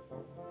see.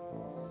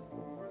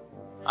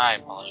 I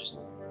apologize.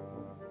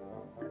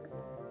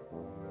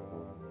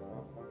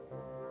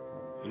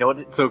 You know what?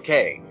 It's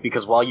okay,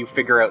 because while you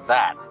figure out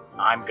that,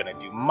 I'm gonna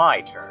do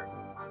my turn.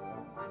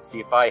 See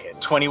if I hit.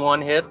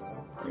 21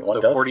 hits, 21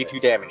 so does 42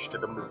 damage to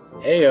the move.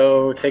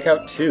 Heyo, take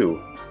out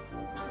 2.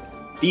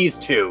 These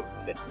two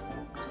that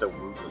so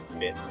rudely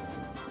bit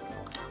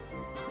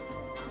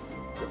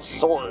With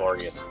swords.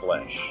 glorious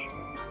flesh.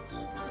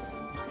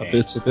 A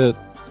bit's a bit.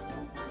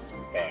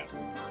 Bam.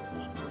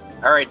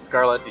 Alright,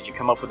 Scarlet, did you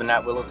come up with an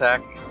at-will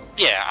attack?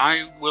 Yeah,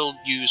 I will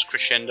use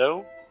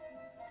Crescendo.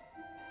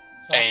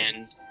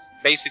 And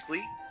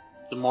basically,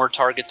 the more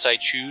targets I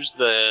choose,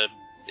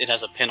 it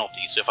has a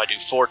penalty. So if I do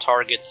 4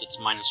 targets, it's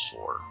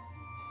 -4.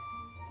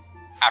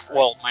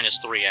 Well,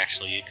 -3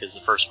 actually, because the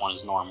first one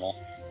is normal.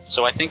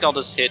 So I think I'll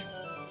just hit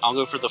I'll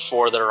go for the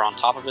 4 that are on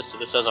top of it, so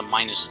this has a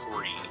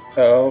 -3.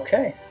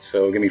 Okay,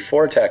 so give me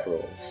 4 attack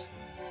rolls.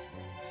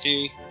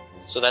 Okay.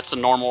 So that's a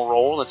normal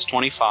roll, that's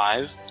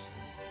 25.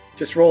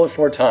 Just roll it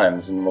 4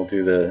 times, and we'll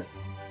do the...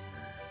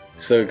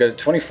 So we've got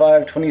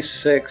 25,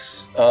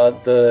 26,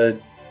 the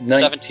 19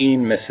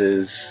 17.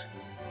 misses,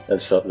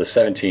 so the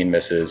 17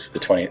 misses, the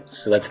 20...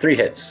 So that's 3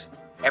 hits,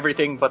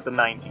 Everything but the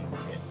 19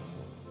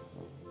 hits.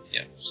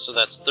 Yeah, so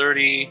that's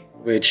 30.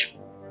 which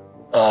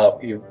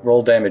you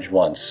roll damage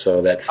once,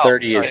 so that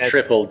 30 is sorry.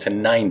 tripled to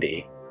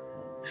 90.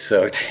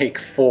 So take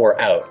 4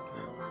 out.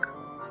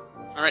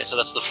 Alright, so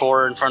that's the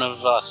 4 in front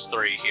of us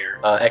 3 here.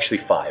 Actually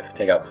 5.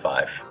 Take out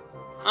 5.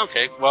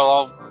 Okay, well,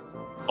 I'll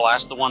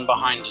blast the one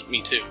behind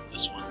me too,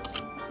 this one.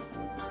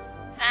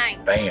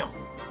 Thanks. Bam.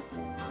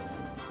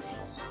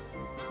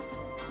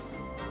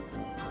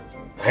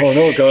 Oh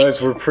no,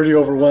 guys, we're pretty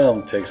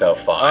overwhelmed. Takes out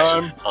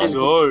 5.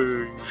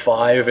 sorry.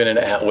 5 in an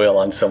at-will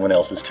on someone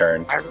else's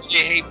turn. I really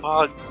hate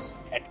bugs.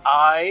 And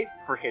I,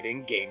 for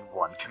hitting, gain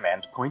 1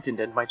 command point and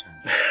end my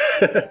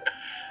turn.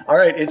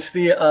 Alright, it's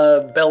the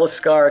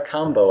Beliscar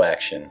combo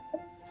action.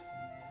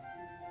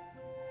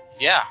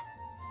 Yeah.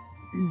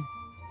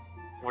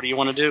 What do you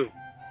want to do?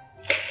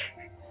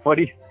 What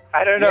do you?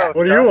 I don't know.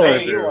 What do you Charles, want what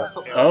to do you do? want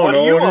to do? I don't know. What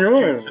do you want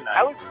to do?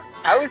 tonight?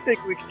 I was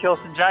thinking we could kill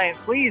some giant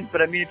fleas,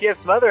 but I mean, if you have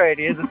some other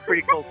ideas, it's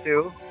pretty cool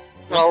too.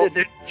 Well,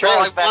 There's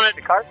well, I churros back wanted- in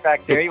the cart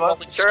back there. You want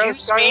Well, some churros,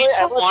 excuse me Scarlet?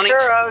 for I love wanting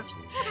churros.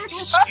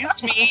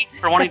 Excuse me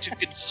for wanting to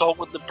consult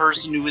with the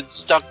person who is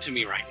stuck to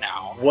me right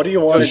now. What do you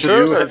want to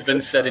sure do are has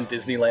been said in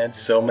Disneyland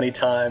so many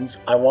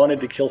times. I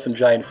wanted to kill some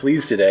giant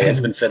fleas today has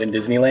been said in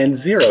Disneyland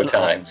 0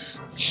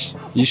 times.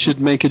 You should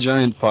make a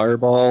giant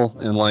fireball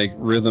and like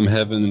Rhythm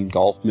Heaven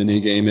golf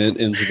minigame it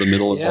into the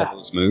middle of all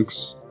those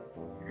mooks.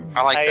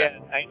 I like that.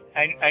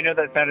 I know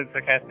that sounded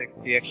sarcastic.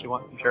 Do you actually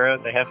want some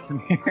churros? I have some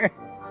here.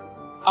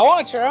 I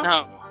want a churro.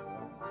 No.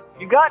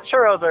 You got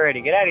churros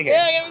already. Get out of here.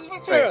 Yeah, give me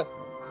some churros.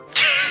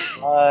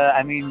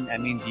 I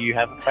mean, do you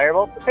have a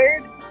fireball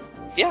prepared?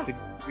 Yeah. Could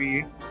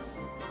we? All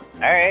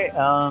right.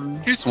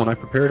 Here's one I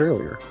prepared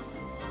earlier.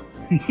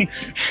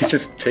 She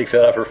just takes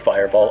it out of her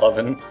fireball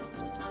oven.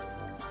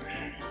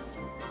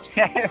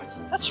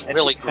 That's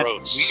really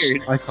gross.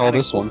 Weird. I call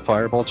this one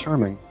Fireball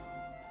Charming.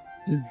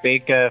 Just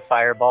bake a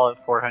fireball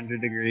at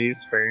 400 degrees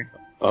for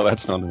Oh,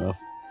 that's not enough.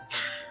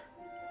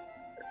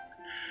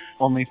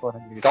 only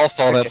 400 degrees. Golf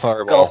ball that Okay.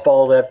 fireball. Golf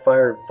ball that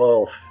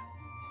fireball.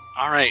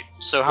 Alright,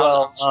 so how Well,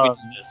 else should we do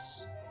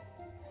this?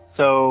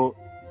 So,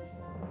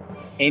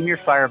 aim your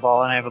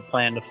fireball, and I have a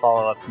plan to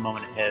follow up the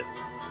moment it hits.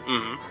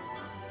 Mm-hmm.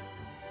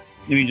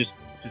 Let me just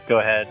go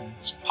ahead.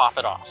 Just pop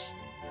it off.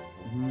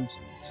 Just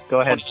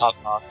go ahead and 28. pop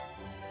it off.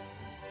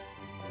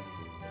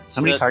 So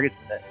How many that- targets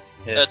is that?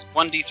 hit? That's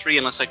 1d3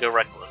 unless I go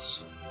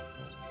reckless.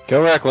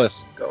 Go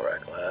Reckless. Go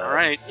Reckless.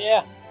 Alright.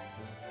 Yeah.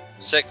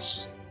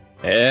 6.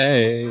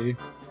 Hey.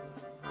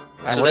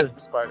 So what that,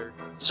 is- Spider.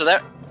 so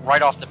that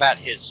right off the bat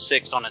hits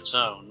 6 on its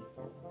own.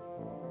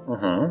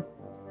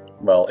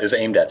 Mm-hmm. Well, is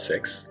aimed at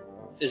 6.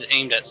 Is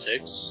aimed at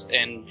 6,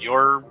 and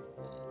you're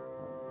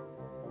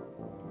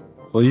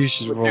Well, you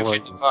should would roll do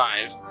like.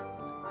 55.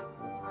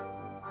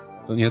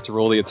 Don't you have to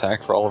roll the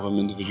attack for all of them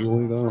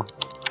individually, though?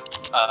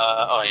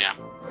 Oh yeah.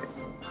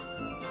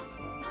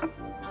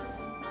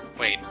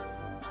 Wait,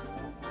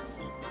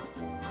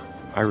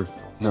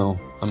 No,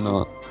 I'm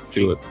not.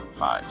 Do it.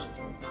 5.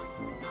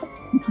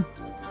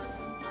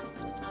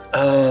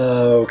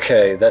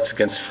 Okay, that's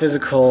against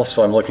physical,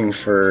 so I'm looking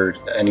for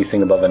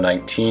anything above a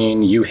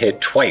 19. You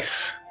hit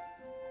twice.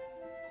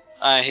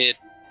 I hit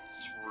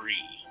 3.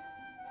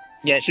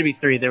 Yeah, it should be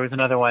 3. There was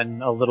another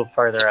one a little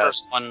farther The out.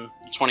 first one,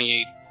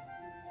 28.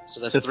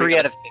 So that's So 3 3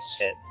 out of 6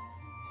 hit.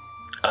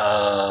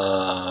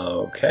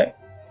 Okay.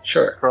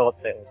 Sure. Scroll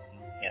up there.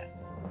 Yeah.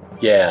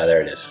 Yeah,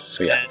 there it is.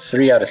 So yeah,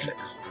 3 out of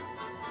 6.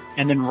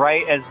 And then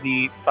right as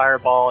the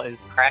fireball is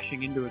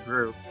crashing into a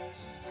group,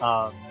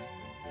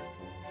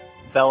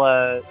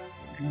 Bella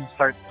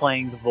starts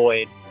playing the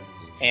Void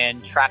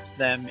and traps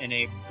them in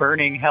a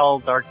burning hell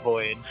dark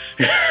void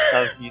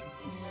of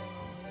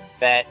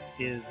that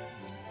is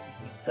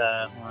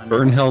one,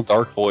 Burn Hell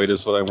Dark Void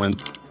is what I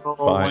went by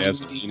one,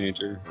 as a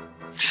teenager.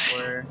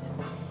 4,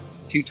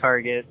 2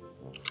 targets.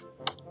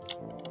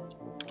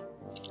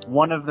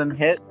 One of them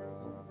hit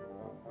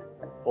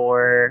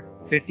for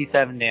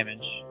 57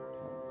 damage.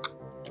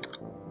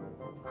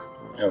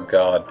 Oh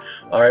god.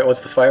 Alright,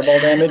 what's the fireball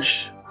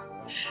damage?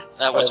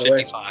 That was By the way.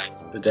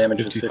 55. The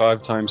damage was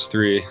 55 times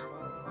 3.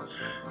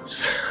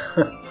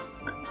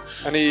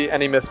 50.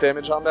 Any miss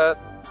damage on that?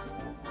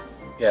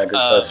 Yeah, good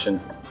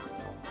question.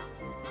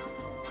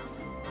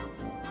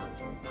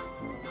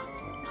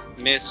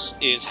 Miss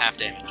is half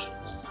damage.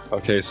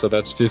 Okay, so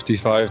that's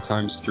 55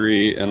 times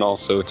 3 and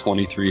also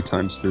 23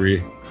 times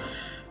 3.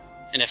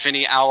 And if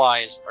any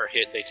allies are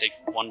hit, they take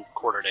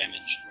 1/4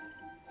 damage.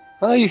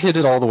 Well, you hit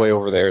it all the way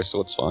over there,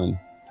 so it's fine.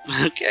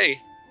 Okay.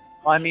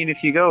 Well, I mean,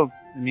 if you go,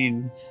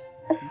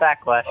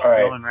 backlash, All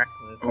right. going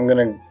reckless. I'm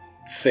gonna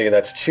say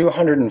that's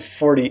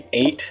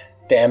 248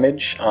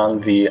 damage on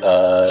the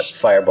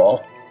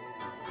fireball.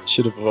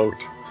 Should have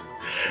voted.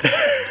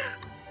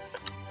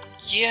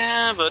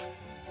 Yeah, but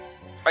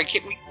I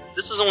can't.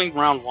 This is only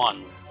round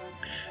 1.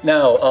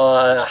 Now,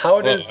 how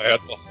Well, does... I had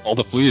all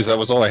the fleas. That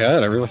was all I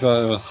had. I really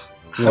thought.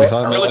 I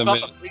I really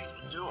thought the police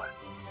would do it.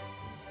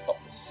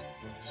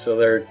 So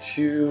there are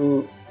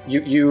 2...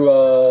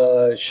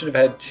 You should have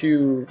had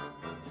 2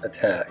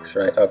 attacks,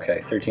 right? Okay,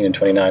 13 and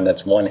 29,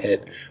 that's 1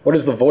 hit. What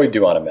does the Void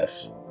do on a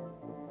miss?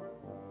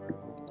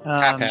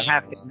 Half hit.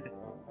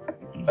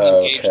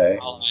 Okay.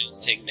 Allies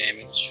take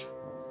damage.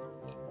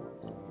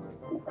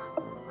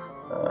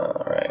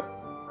 Alright.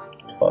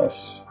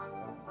 Plus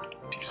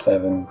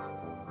D7.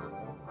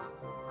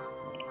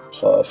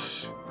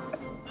 Plus...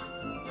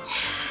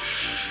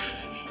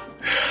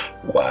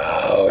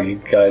 Wow, you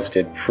guys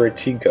did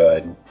pretty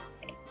good.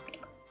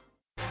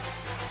 You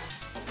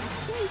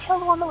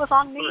killed the one that was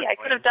on me. I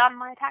could have done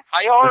my attack.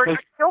 I already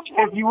killed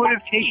Because you would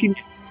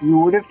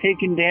have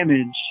taken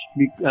damage.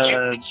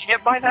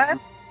 Hit by that?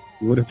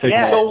 You would have taken.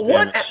 Yeah. So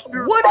what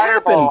Fireball.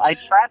 happened I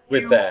trapped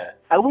with you. that?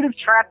 I would have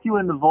trapped you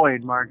in the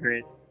void,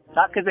 Margaret.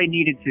 Not because I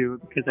needed to,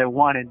 because I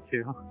wanted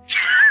to.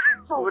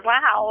 Oh,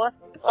 wow.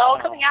 It's all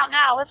coming out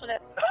now, isn't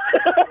it?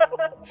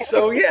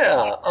 So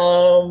yeah,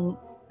 No,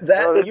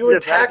 this you is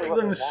attacked exactly what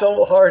them we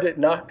so hard it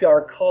knocked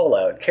our call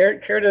out. Care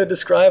to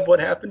describe what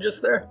happened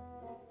just there?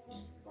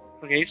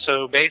 Okay,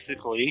 so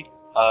basically,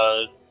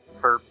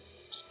 for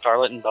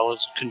Scarlet and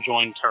Bella's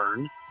conjoined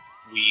turn,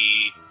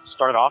 we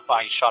started off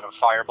by shot a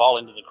fireball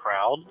into the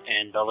crowd,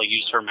 and Bella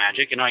used her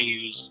magic, and I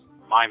used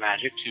my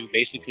magic to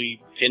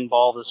basically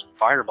pinball this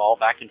fireball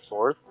back and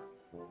forth,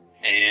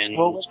 and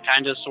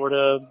kind of sort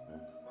of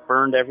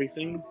burned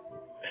everything.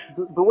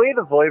 The way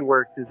the void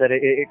works is that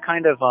it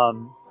kind of,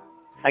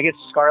 I guess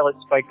Scarlet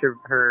spiked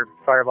her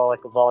fireball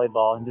like a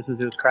volleyball, and just as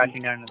it was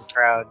crashing down into the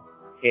crowd,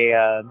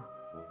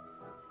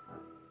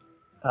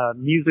 a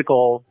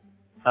musical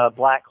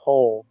black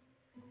hole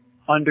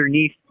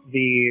underneath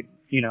the,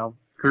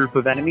 group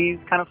of enemies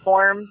kind of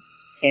formed,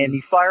 and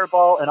the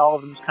fireball and all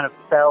of them just kind of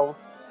fell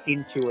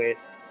into it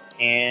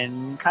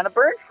and kind of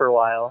burned for a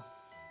while.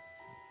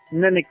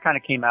 And then they kind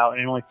of came out,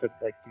 and it only took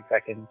like 2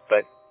 seconds,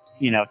 but,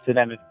 to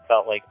them it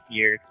felt like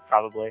years,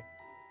 probably.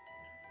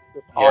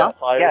 Yeah.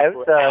 It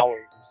was,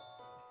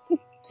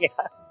 yeah.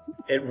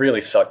 It really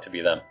sucked to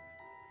be them.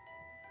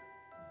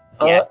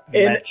 Yeah,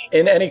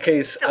 in any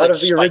case, out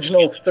of the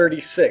original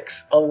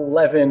 36,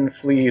 11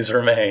 fleas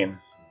remain.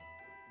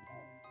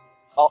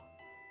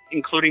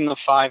 Including the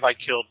 5 I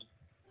killed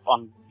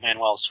on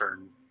Manuel's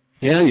turn.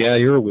 Yeah,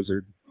 you're a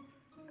wizard.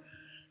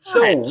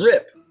 So,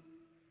 Rip,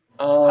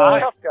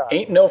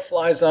 ain't no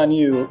flies on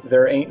you,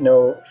 there ain't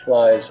no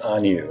flies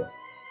on you.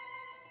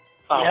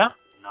 Oh, Yeah?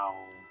 no.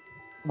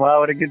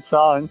 Wow, what a good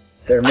song.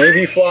 There may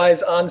be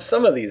flies on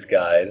some of these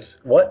guys.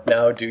 What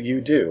now do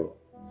you do?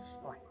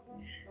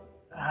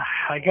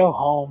 I go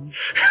home.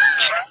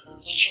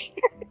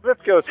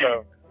 Rip goes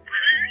home.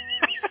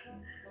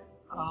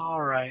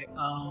 Alright,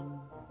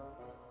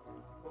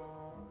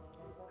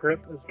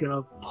 Rip is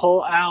gonna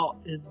pull out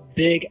his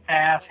big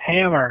ass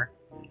hammer,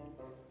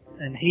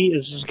 and he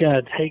is just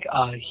gonna take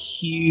a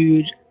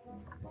huge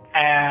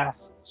ass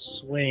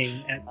swing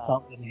at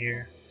something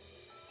here.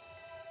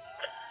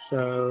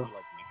 So,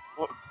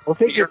 Well,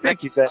 take your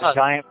pick. You said a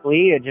giant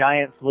flea, a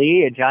giant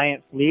flea, a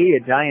giant flea,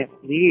 a giant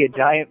flea, a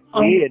giant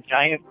flea, a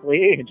giant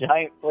flea, a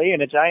giant flea,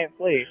 and a giant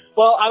flea.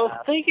 well, I was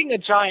thinking a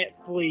giant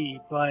flea,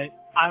 but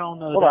I don't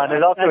know. Hold on,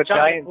 there's also a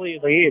giant flea,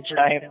 is a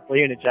giant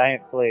flea, and a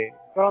giant flea.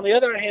 But on the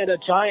other hand, a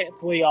giant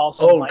flea also.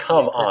 Oh, might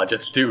come be on,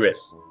 just do it.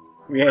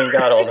 We ain't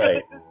got all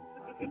night.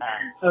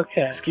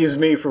 Okay. Excuse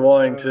me for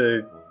wanting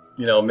to,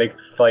 make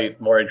the fight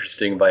more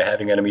interesting by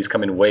having enemies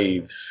come in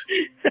waves.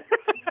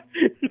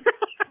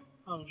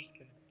 I'm just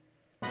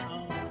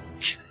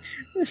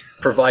kidding.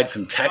 Provide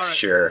some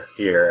texture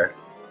here.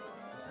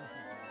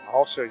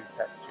 I'll show you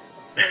texture.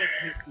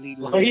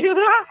 Will you do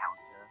that?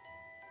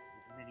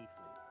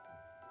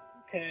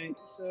 Okay,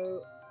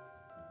 so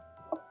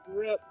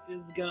Rip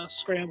is gonna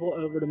scramble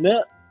over to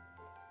Mitt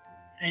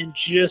and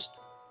just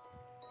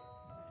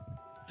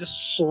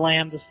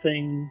slam this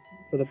thing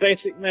with a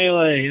basic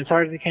melee as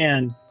hard as he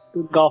can,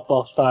 golf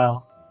ball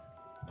style.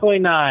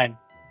 29.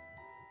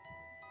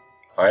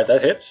 Alright,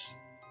 that hits.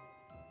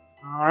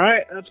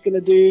 Alright, that's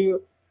gonna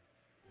do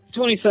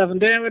 27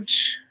 damage,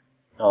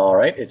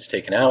 Alright, it's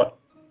taken out.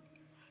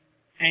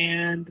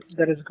 and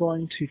that is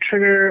going to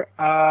trigger,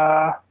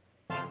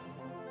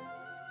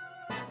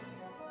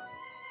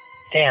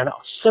 damn, that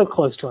was so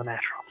close to a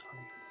natural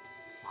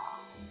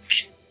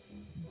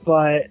 20.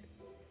 But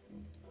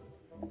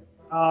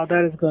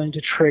that is going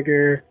to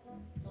trigger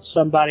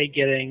somebody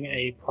getting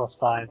a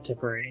 +5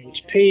 temporary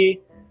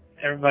HP.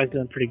 Everybody's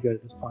doing pretty good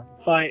at this point in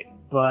the fight,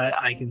 but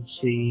I can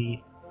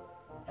see...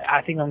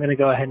 I think I'm going to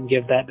go ahead and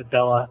give that to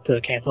Bella to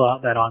cancel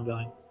out that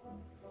ongoing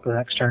for the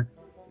next turn.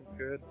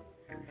 Good.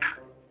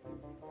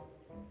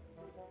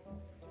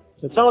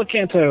 So Bella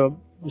Canto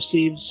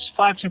receives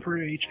 5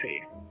 temporary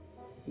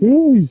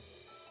HP.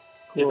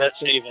 Did that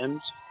save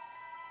ends?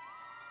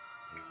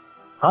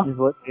 Huh?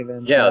 What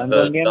even? Yeah,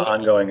 the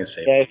ongoing is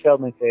saved. Yeah, I failed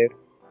my save.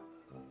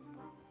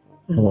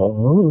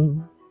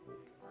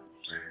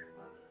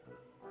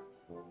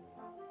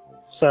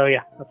 So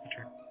yeah, that's my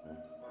turn.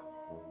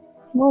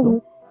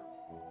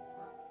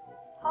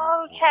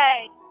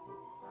 Okay.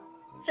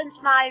 Since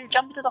my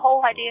jump into the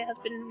hole idea has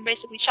been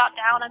basically shot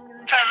down, I'm going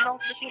to try and roll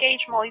to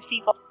disengage from all these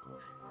people.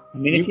 I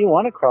mean, if you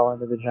want to crawl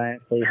into the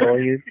giant flea hole,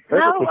 you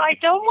No, I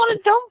don't want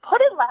to. Don't put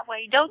it that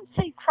way. Don't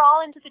say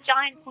crawl into the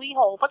giant flea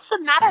hole. What's the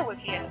matter with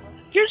you?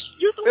 You're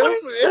the one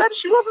who said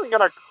she wasn't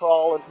gonna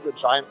crawl into the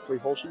giant flea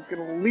hole. She was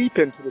gonna leap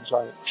into the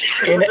giant.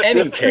 In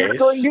any You're case,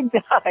 going to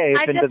dive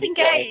I into the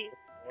disengage.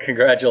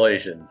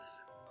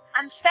 congratulations.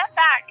 I'm step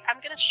back.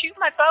 I'm going to shoot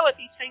my bow at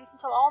these things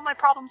until all my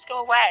problems go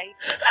away.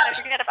 And I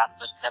forget about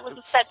this. That was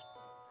a set.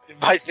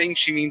 By things,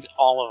 she means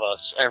all of us.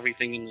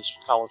 Everything in this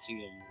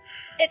Coliseum.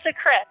 It's a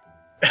crit.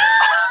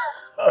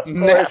 Of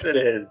course it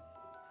is.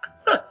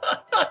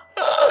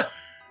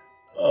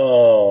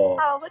 Oh.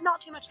 Oh, but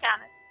not too much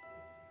damage.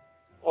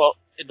 Well,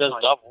 it does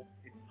double.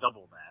 It's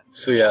double that.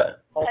 So yeah.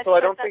 Also, I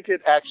don't think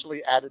it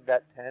actually added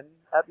that 10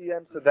 at the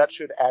end, so that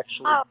should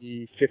actually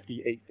be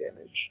 58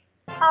 damage.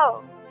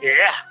 Oh.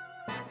 Yeah.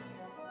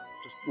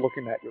 Just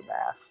looking at your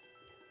math.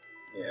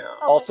 Yeah.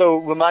 Okay. Also,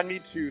 remind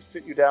me to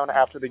sit you down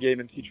after the game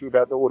and teach you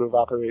about the order of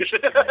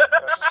operations. Why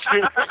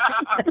didn't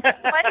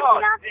it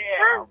add to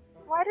 10?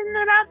 Why didn't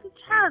it add to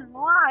 10?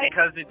 Why?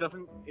 Because it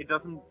doesn't.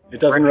 It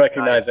doesn't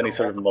recognize any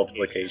sort of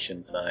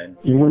multiplication sign.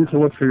 You went to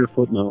look for your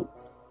footnote.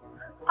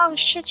 Oh,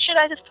 should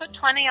I just put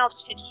 20? I'll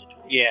just change it to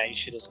 20. Yeah, you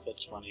should have put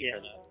 20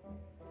 for that.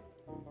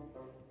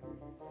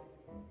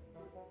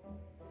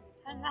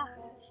 And that.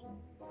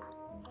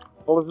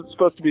 Well, is it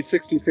supposed to be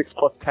 66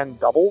 plus 10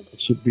 doubled? It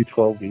should be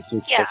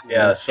 12d6. Yeah.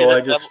 Yeah, so I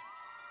just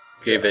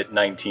gave it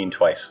 19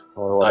 twice.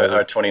 Or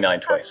Or 29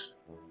 twice.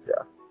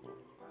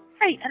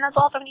 Great, and that's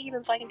all I'm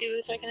even so I can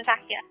do so I can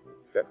attack you.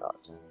 Good not.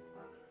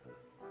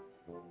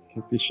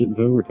 Kick this shit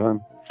into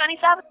overtime.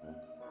 27?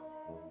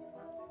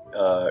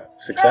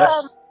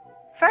 Success?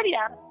 30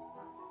 damage.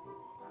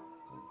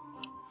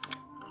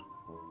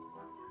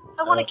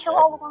 I want to kill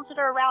all the ones that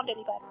are around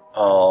anybody.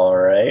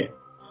 Alright.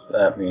 So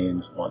that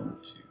means 1,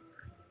 2,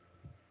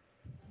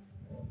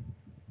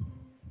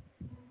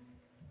 3.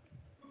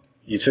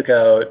 You took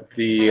out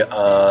the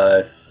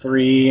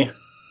 3.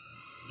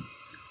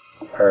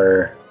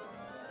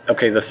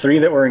 Okay, the 3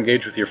 that were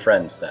engaged with your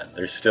friends then.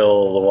 There's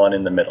still the one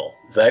in the middle.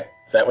 Is that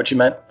what you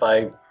meant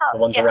by the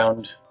ones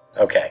around?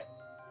 Okay.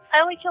 I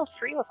only killed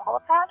 3 with all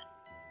of that?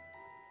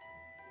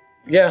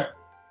 Yeah.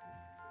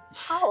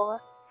 Oh.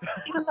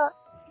 Even though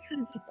you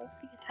couldn't be both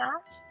be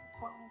attacked?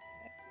 Well,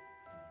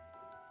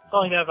 It's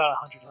only got about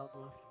 100 health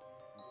left.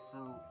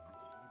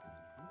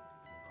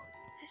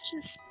 it's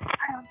just,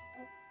 I don't know.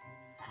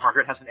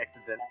 Margaret has an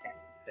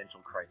existential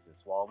crisis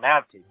while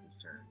Nav takes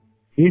his turn.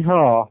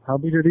 Yeehaw! How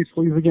big are these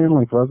fleas again?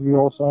 Like rugby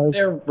ball size?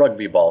 They're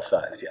rugby ball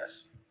sized,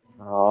 yes.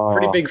 Oh.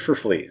 Pretty big for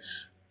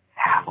fleas.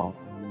 Oh.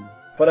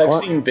 But I've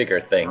What? seen bigger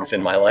things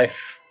in my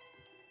life.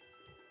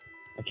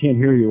 I can't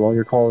hear you. All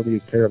your quality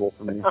is terrible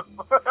for me.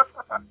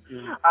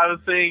 I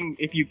was saying,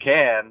 if you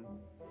can,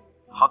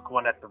 huck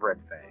one at the Red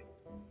Fang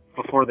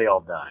before they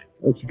all die.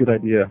 That's a good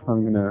idea.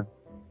 I'm gonna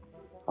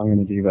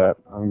do that.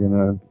 I'm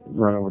gonna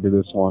run over to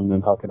this one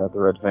and huck it at the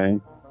red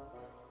fang.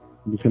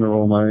 I'm just gonna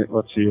roll my.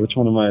 Let's see, which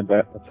one of my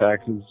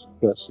attacks is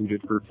best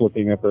suited for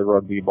flipping up a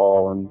rugby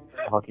ball and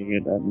hucking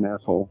it at an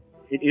asshole?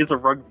 It is a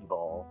rugby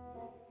ball.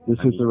 This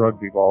is the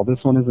rugby ball.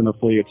 This one isn't a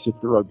flea. It's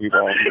just a rugby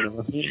ball.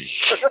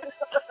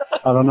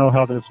 I don't know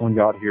how this one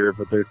got here,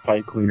 but there's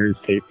pipe cleaners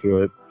taped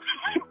to it.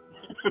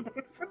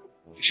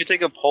 You should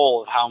take a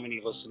poll of how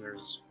many listeners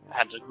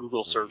had to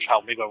Google search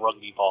how big a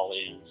rugby ball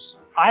is.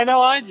 I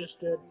know I just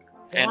did.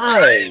 And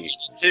Why?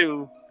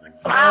 too.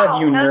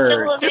 God, you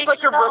nerds. It's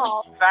like a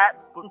really fat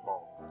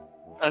football.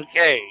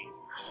 Okay.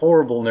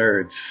 Horrible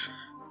nerds.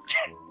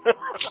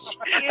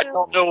 I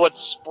don't know what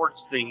sports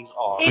things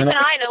are. Even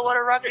I know what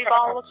a rugby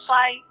ball looks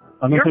like.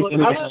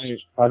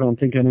 I don't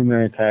think any of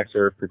my attacks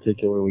are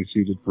particularly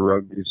suited for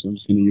rugby, so I'm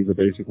just gonna use a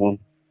basic one.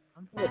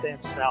 I'm from the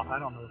damn south. I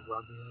don't know what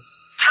rugby is.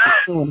 It's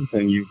still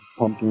anything, you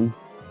pumpkin.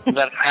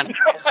 That kind of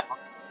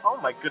Oh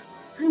my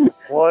goodness.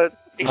 What?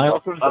 I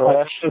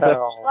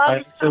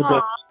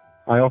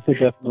also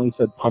definitely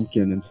said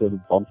pumpkin instead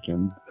of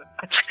bumpkin.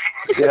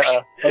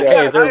 Yeah.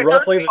 Okay, they're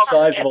roughly the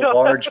size of a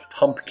large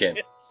pumpkin.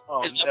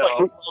 Oh it's no.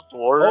 like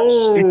dwarves.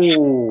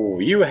 Oh,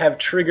 you have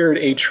triggered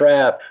a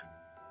trap.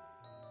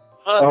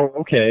 Oh,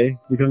 okay.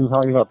 Because I'm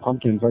talking about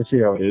pumpkins, I see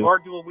how it is. Or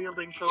dual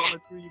wielding, so on the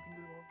 2 you can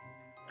do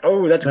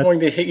Oh, that's going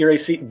to hit your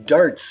AC.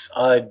 Darts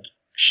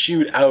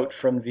shoot out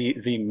from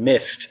the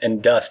mist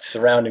and dust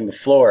surrounding the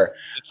floor.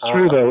 It's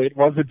true, though. It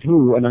was a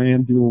 2, and I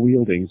am dual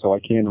wielding, so I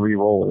can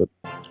re-roll it.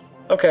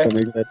 Okay. So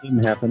maybe that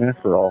didn't happen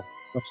after all.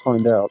 Let's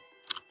find out.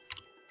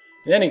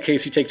 In any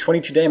case, you take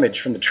 22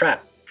 damage from the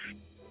trap.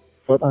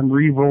 But I'm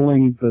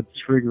re-rolling the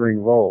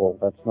triggering roll.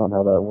 That's not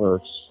how that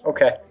works.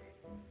 Okay.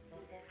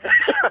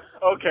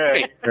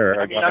 Okay. Sure,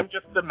 I mean, I'm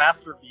just the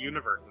master of the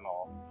universe and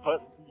all,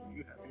 but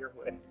you have your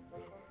way.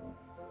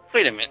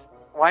 Wait a minute.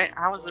 Why?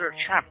 How is there a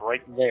trap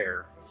right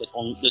there that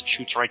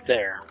shoots right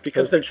there?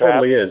 Because there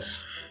totally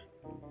is.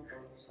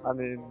 I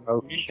mean,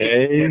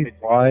 Okay,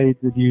 why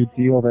did you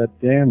deal that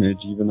damage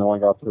even though I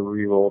got to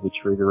reroll the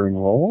triggering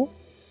roll?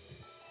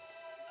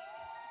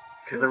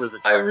 because there was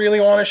a I really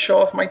want to show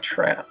off my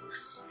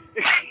traps.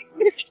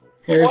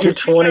 Here's your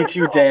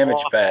 22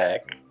 damage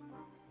back.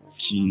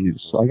 Jeez,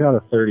 I got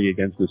a 30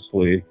 against this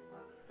flea.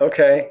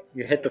 Okay,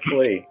 you hit the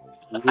flea.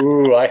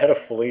 Ooh, I had a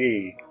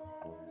flea.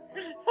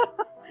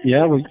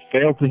 Yeah, well, you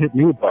failed to hit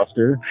me,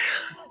 Buster.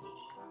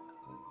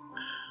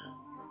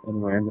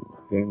 Anyway, I'm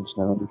getting damage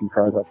now. You can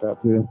cry about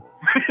that too.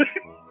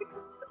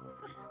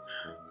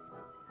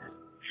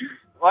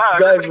 wow. You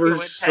guys everybody were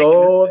went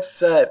so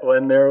upset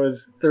when there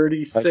was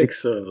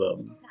 36 of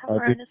them.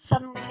 Everyone is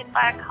suddenly hit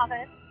by a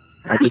comet.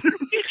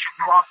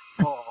 rock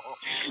ball.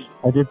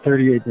 I did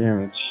 38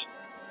 damage.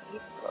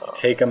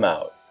 Take them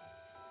out.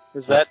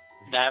 Is that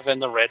Nav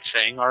and the Red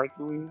Fang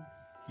arguing?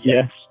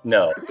 Yes,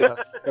 No.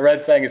 The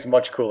Red Fang is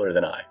much cooler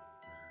than I.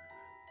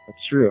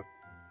 that's true.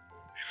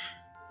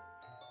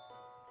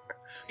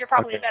 You're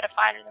probably a better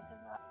fighter than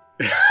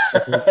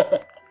him.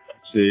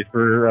 Let's see,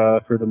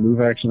 for the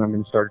move action, I'm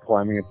going to start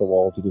climbing up the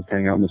wall to just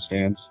hang out in the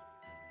stands.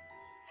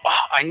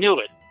 Oh, I knew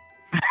it.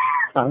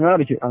 I'm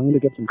out of here. I'm going to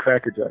get some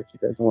Cracker Jacks.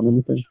 You guys want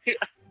anything?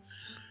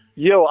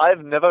 Yo,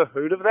 I've never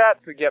heard of that,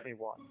 so get me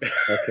one.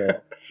 Okay.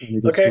 Let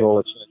me just Okay. roll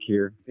a check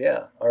here.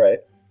 Yeah, alright.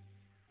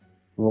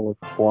 Roll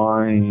a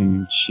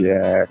climb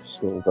check.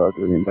 Still about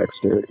and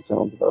dexterity.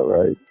 Sounds about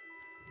right.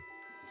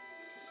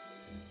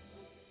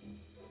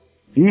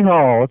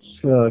 Yeehaw,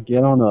 let's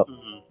get on up.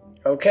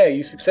 Okay,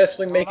 you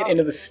successfully make it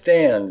into the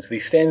stands. The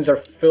stands are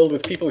filled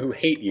with people who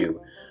hate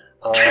you.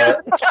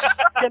 I'm just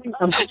getting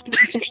some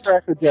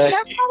Cracker Jacks.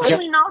 They're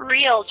probably not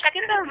real. Check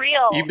if they're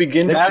real. You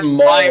begin to That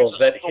maul climbs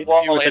that the hits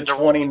you wall with a into-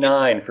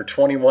 29 for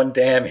 21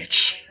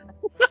 damage.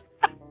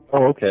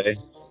 Oh, okay.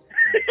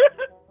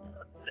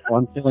 Well,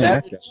 I'm feeling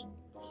that guy.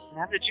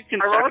 Now that you can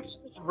Heroic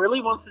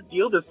really wants to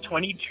deal this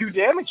 22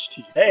 damage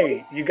to you.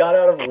 Hey, you got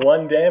out of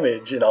 1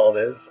 damage in all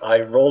this.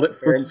 I rolled it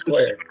fair and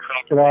square.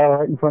 Crocodile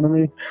right in front of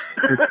me.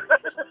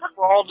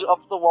 crawled up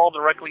the wall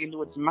directly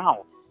into its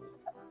mouth.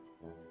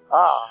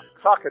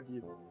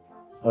 Crocodile.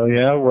 Oh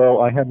yeah,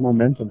 well, I had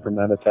momentum from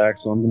that attack,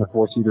 so I'm going to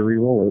force you to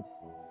re-roll it.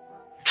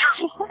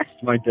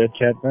 My dead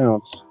cat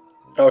bounce.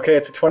 Okay,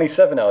 it's a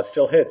 27 now. It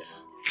still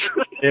hits.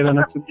 Okay, then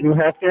that's do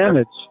half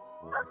damage.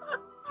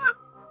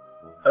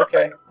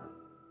 Okay.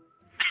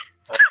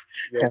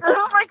 It's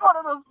like one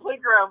of those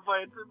playground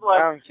fights. It's I like,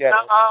 don't get it.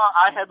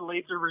 I had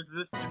laser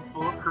resistant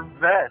bulletproof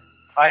vest.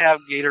 I have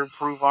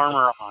gator-proof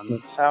armor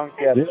on. I don't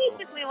get That's it.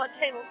 basically what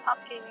tabletop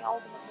gaming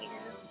ultimately is,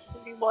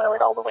 if you boil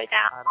it all the way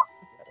down. I don't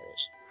get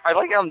it. I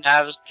like how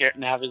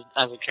Nav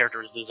as a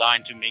character is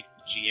designed to make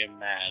the GM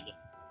mad.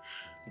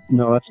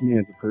 No, that's me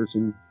as a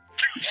person.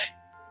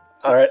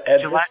 Alright,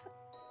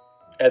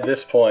 at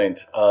this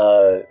point,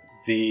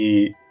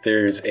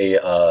 there's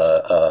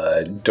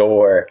a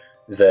door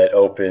that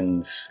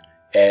opens,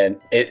 and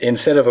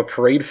instead of a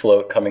parade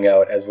float coming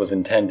out as was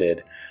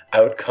intended,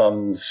 out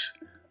comes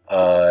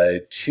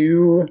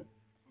 2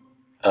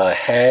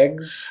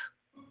 hags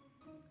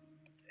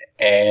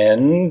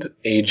and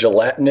a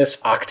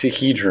gelatinous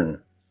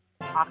octahedron.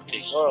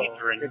 Whoa,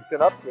 it's been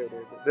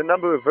upgraded. The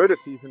number of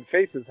vertices and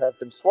faces have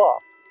been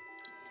swapped.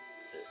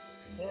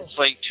 It's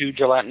like 2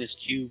 gelatinous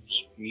cubes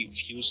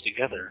fused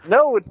together.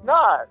 No, it's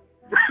not.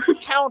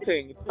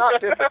 Counting. It's not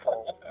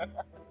difficult.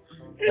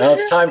 Now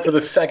it's time for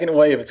the second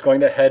wave. It's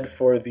going to head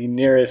for the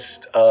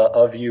nearest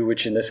of you,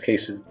 which in this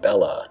case is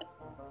Bella.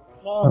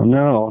 Oh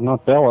no,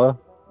 not Bella.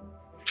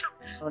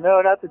 Oh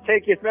no, not the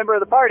takiest member of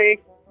the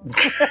party. With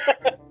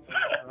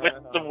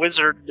the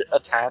wizard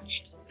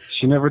attached.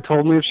 She never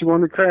told me if she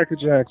wanted Cracker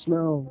Jacks,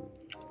 no.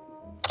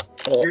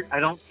 I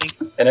don't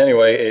think. And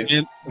anyway, it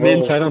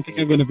Mint, I don't think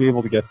I'm going to be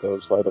able to get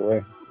those, by the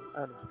way.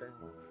 I understand.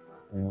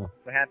 Yeah.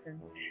 What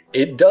happened?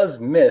 It does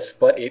miss,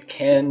 but it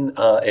can.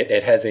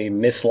 It has a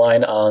miss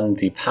line on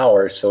the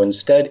power, so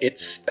instead it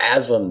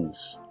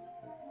spasms.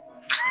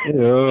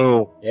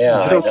 Ew.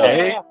 Yeah, Is it I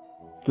okay? know.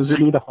 Does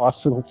it need a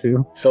hospital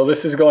too? So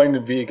this is going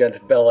to be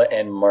against Bella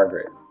and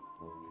Margaret.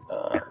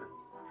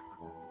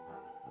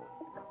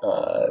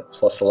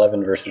 Plus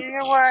 11 versus Do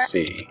your work.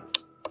 AC.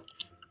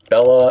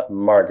 Bella,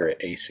 Margaret,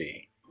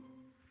 AC.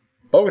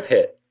 Both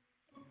hit.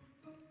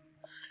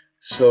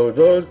 So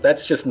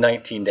that's just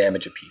 19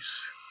 damage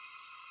apiece.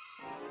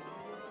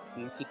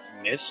 Think it's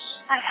miss?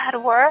 I've had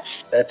worse.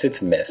 That's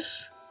its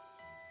miss.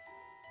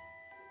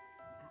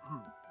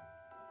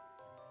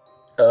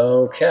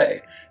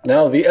 Okay.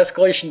 Now the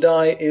escalation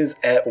die is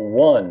at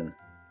 1.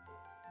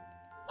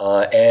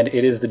 And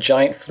it is the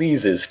giant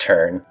fleas'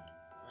 turn.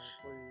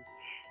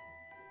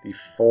 The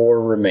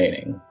 4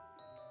 remaining.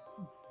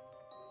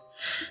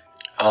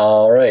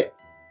 Alright.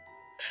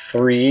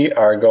 3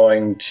 are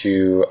going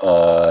to...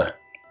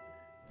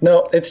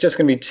 No, it's just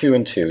going to be 2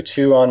 and 2.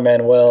 2 on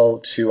Manuel,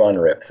 2 on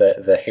Rip,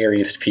 the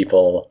hairiest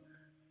people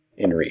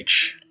in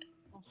Reach.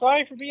 I'm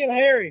sorry for being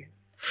hairy.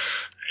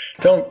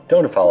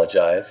 Don't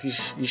apologize.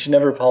 You should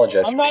never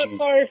apologize I'm not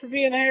sorry for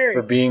being hairy.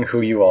 for being who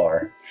you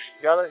are.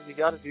 You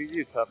gotta do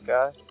you, tough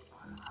guy.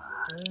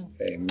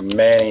 Okay,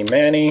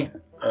 Manny.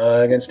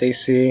 against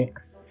AC.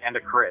 And a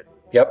crit.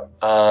 Yep.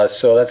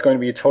 So that's going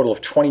to be a total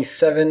of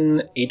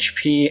 27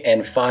 HP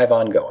and 5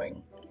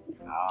 ongoing.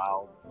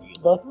 I'll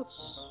deal.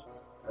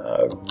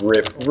 Does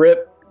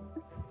Rip.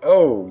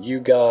 Oh, you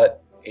got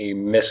a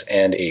miss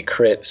and a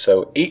crit,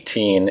 so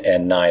 18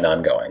 and 9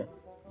 ongoing.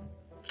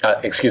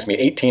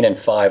 18 and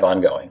 5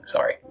 ongoing.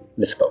 Sorry,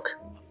 misspoke.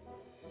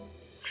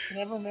 I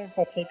never remember if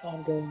I take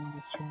ongoing on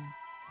this turn.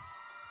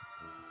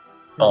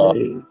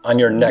 On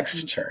your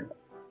next turn.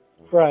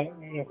 Right,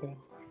 okay.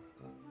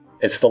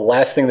 It's the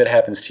last thing that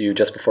happens to you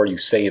just before you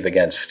save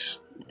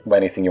against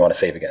anything you want to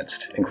save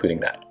against, including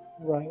that.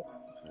 Right.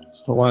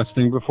 It's the last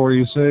thing before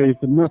you save,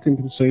 but nothing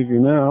can save you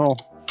now.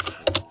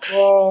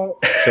 Well,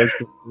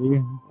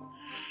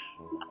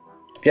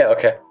 Yeah,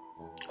 okay.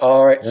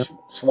 Alright, Yep.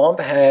 Swamp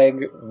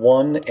Hag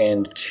 1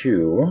 and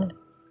 2.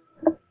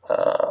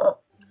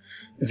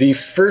 The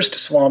first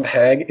Swamp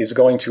Hag is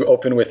going to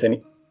open with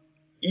an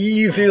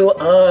Evil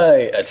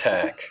Eye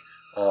attack,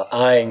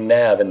 eyeing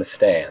Nav in the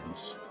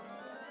stands.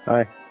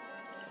 Hi.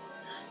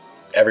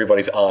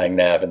 Everybody's eyeing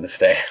Nav in the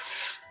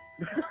stands.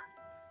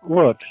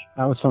 Look,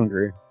 I was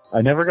hungry.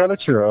 I never got a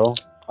churro.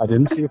 I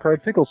didn't see a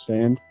fried pickle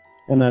stand,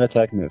 and that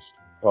attack missed.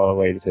 Oh,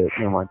 wait, it hit.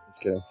 Never mind.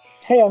 Just kidding.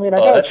 hey, I mean, I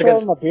got a that's trail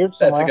against- in my beard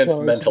That's somewhere. against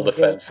so mental it's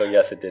pretty defense, so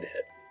yes, it did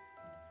hit.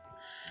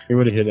 It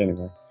would have hit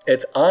anyway.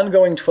 It's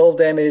ongoing 12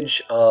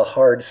 damage,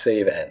 hard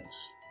save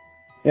ends.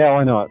 Yeah,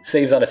 why not?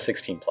 Saves on a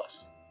 16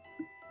 plus.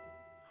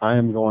 I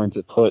am going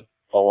to put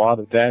a lot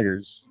of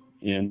daggers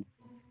in.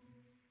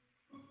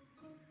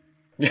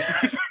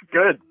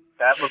 Good.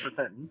 That was a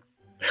sentence.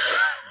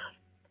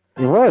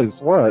 It was.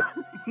 What?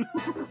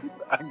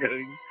 I'm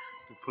going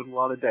to put a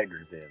lot of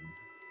daggers in.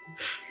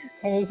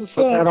 good. It's a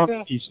Put that on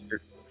fact, a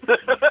t-shirt.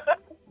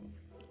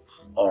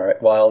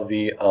 Alright, while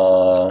the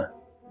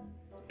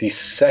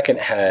second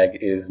hag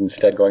is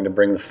instead going to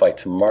bring the fight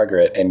to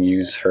Margaret and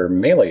use her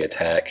melee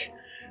attack,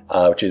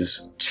 which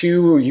is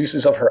 2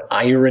 uses of her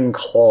Iron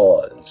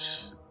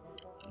Claws.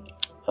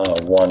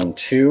 1,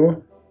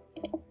 2,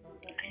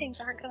 Things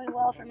aren't going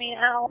well for me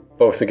now.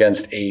 both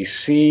against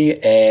AC,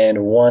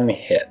 and 1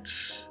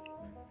 hits.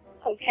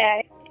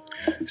 Okay.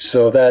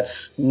 So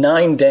that's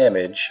 9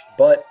 damage,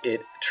 but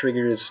it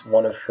triggers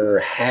one of her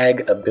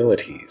hag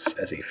abilities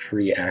as a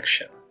free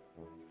action.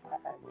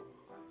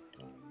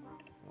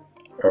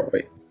 Or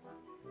wait.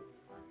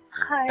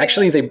 Hi.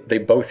 Actually, they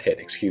both hit,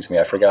 excuse me.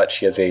 I forgot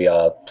she has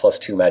a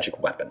 +2 magic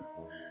weapon.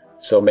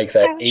 So make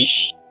that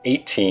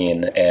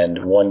 18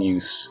 and 1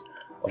 use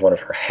of one of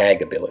her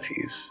hag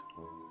abilities.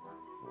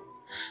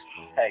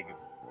 Hag.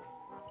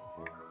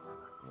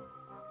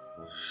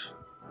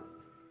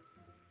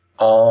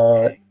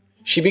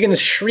 She begins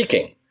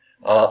shrieking.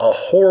 A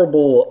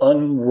horrible,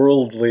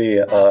 unworldly,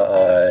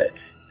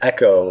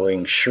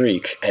 echoing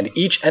shriek, and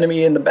each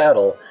enemy in the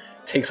battle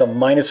takes a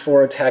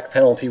 -4 attack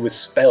penalty with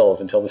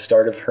spells until the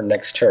start of her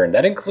next turn.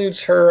 That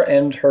includes her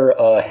and her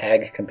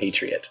hag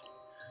compatriot.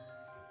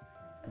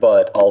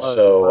 But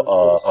also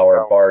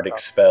our bardic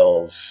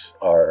spells,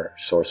 our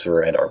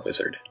sorcerer, and our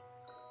wizard.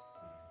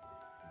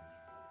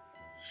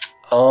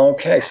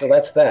 Okay, so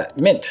that's that.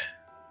 Mint,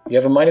 you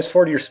have a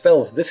 -4 to your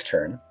spells this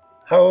turn.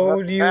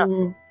 How do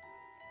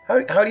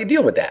you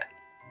deal with that?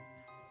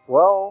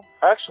 Well,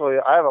 actually,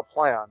 I have a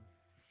plan.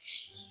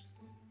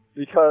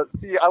 Because,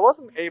 see, I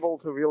wasn't able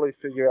to really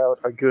figure out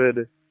a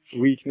good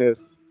weakness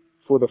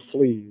for the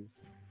fleas.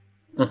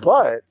 Mhm.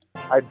 But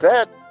I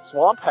bet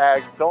swamp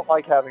hags don't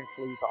like having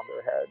fleas on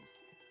their heads.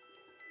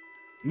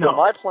 No. So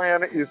my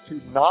plan is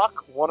to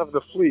knock one of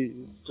the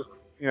fleas, just,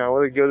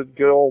 with a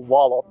good old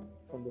wallop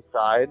from the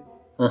side,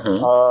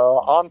 Mm-hmm.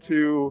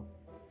 onto,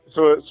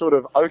 sort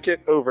of arc it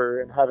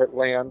over and have it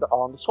land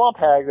on the swamp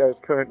hag that is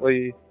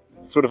currently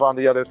sort of on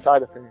the other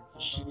side of things.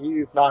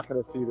 She's not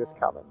going to see this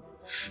coming.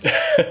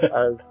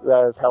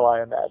 That is how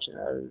I imagine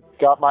it. I've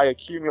got my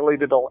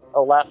accumulated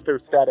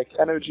elastostatic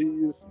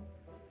energies,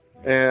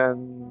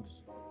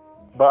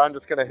 but I'm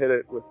just going to hit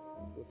it with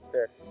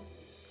sticks.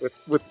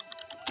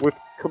 With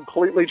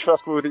completely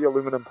trustworthy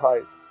aluminum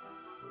pipe.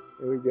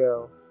 Here we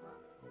go.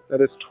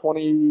 That is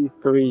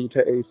 23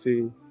 to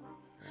AC.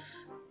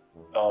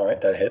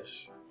 Alright, that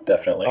hits.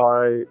 Definitely.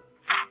 Alright.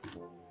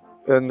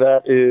 And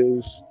that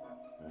is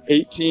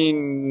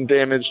 18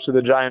 damage to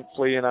the giant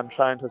flea, and I'm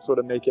trying to sort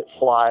of make it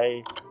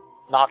fly,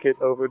 knock it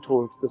over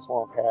towards the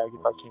swamp hag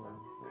if I can.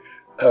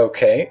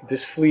 Okay,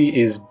 this flea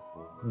is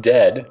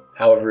dead,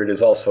 however it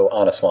is also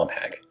on a swamp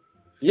hag.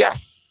 Yes!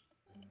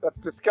 That's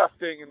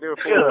disgusting and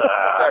therefore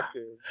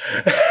effective.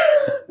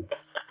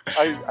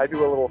 I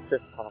do a little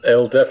fist pump.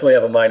 It'll definitely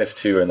have a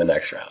 -2 in the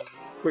next round.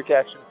 Quick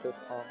action fist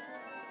pump.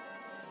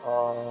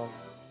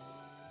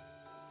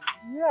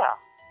 Yeah.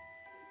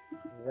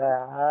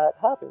 That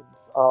happens.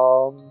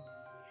 I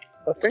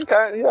think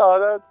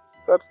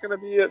that's gonna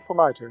be it for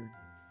my turn.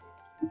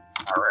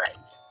 Alright.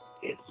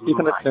 It's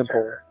Keeping it my simple.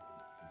 turn.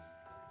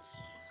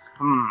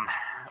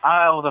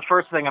 Well, the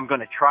first thing I'm going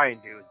to try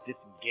and do is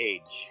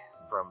disengage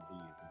from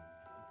these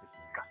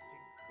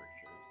disgusting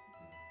creatures.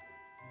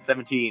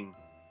 17.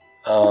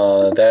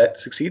 That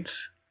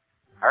succeeds.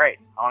 Alright,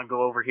 I want to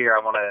go over here. I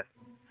want to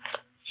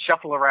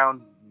shuffle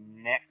around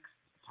next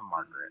to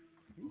Margaret.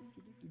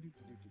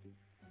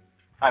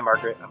 Hi,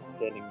 Margaret. I'm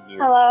standing near.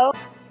 Hello.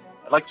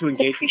 I'd like to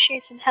engage.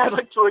 Appreciate some I'd help.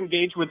 like to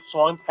engage with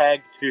Swamp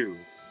Hag 2,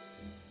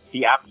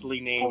 the aptly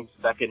named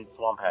second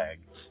Swamp Hag.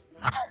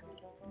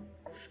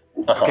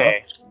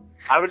 Okay.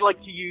 I would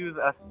like to use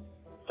a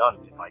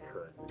stunt if I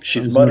could.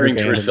 She's muttering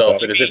to herself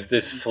that as if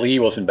this flea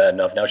wasn't bad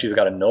enough, now she's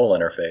got a knoll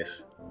on her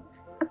face.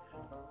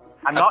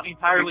 I'm not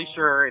entirely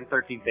sure in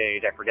 13th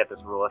Age, I forget this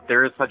rule, if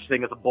there is such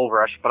thing as a bull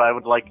rush, but I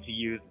would like to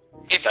use...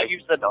 If you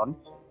use the stunt.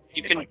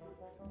 You can.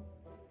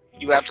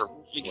 You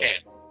absolutely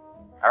can.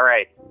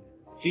 Alright.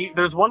 See,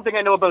 there's one thing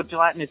I know about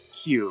gelatinous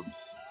cubes.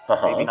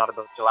 Maybe not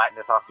about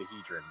gelatinous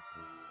octahedrons.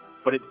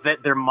 But it's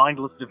that they're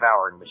mindless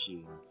devouring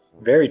machines.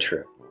 Very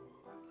true.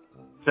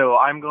 So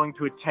I'm going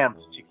to attempt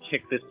to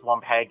kick this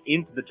Swamp Hag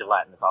into the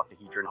gelatinous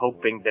octahedron,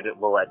 hoping that it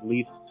will at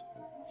least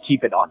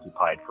keep it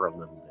occupied for a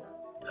little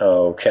bit.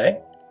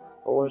 Okay.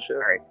 Holy shit.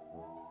 Alright.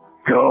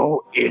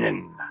 Go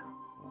in.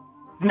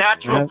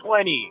 Natural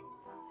 20!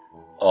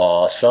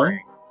 Awesome.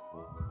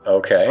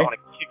 Okay. I want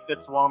to kick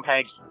this Swamp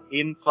Hag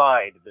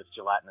inside this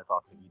gelatinous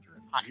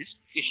octahedron.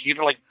 You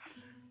like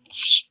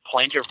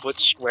plant your foot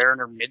square in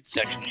her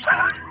midsection.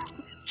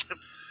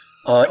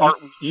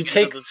 You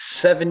take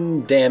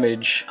 7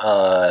 damage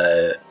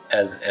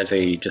as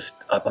a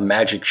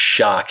magic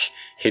shock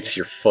hits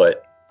your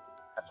foot.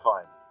 That's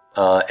fine.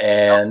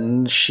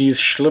 And she's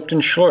schlipped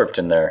and slurped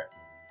in there.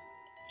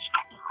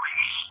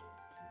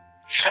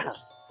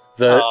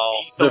 The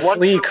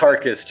flea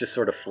carcass just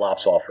sort of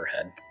flops off her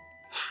head.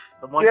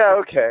 The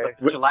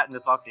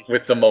gelatinous octahedron.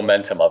 With the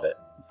momentum of it.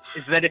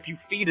 Is that if you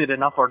feed it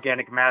enough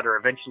organic matter,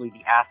 eventually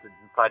the acids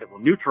inside it will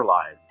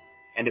neutralize,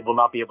 and it will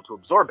not be able to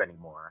absorb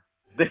anymore.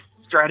 This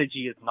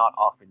strategy is not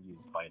often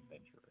used by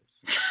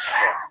adventurers.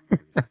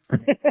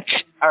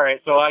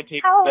 Alright, so I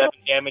take 7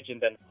 damage and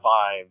then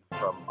 5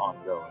 from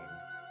ongoing.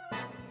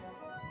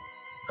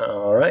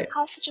 Alright.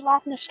 How's the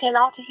gelatinous skin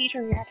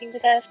octahedron reacting to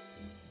this?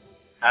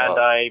 And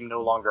I'm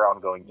no longer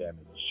ongoing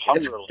damage.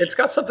 It's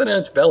got something in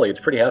its belly. It's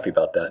pretty happy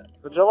about that.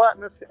 The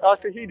gelatinous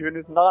octahedron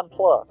is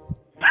non-plus.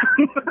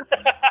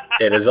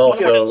 It is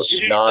also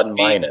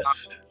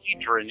non-minus.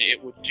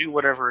 It would do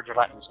whatever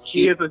gelatinous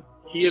He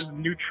is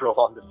neutral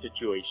on the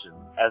situation,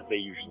 as they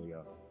usually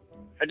are.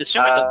 I'd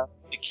assume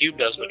the cube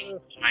does, but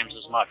 4 times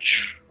as much.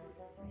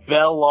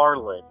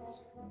 Velarlet.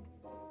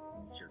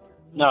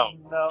 No,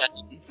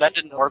 that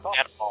didn't work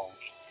at all.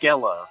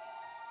 Skella.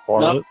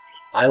 No.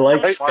 I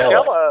like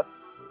Skella.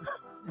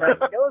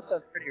 Skella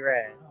sounds pretty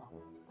rad.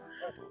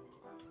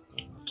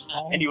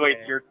 Anyways,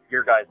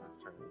 your guys'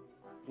 turn.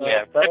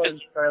 Yeah, Bella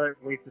and Scarlet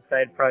released a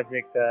side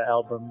project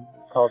album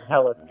called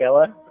Hella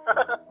Skella.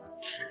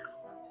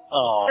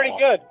 Oh, pretty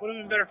good. Would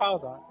have been better if I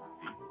was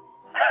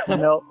on.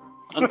 Nope.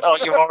 Oh,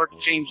 you've already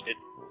changed it.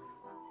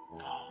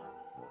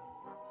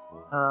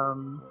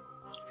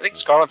 I think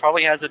Scarlet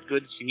probably has a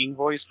good singing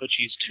voice, but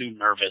she's too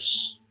nervous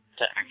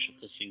to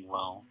actually sing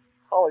well.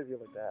 Probably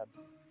really bad.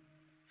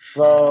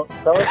 Well,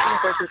 Bella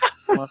seems like it's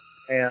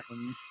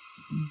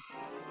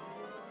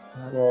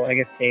well, I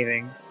guess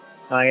saving.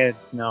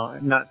 No,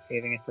 not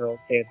saving. It's a roll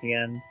save at the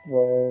end.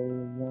 Roll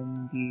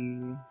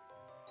 1d6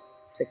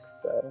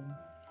 though.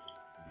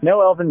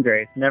 No Elven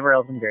Grace. Never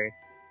Elven Grace.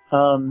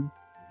 I'll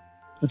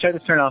try to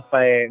start off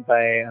by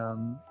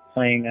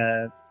playing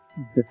a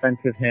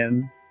defensive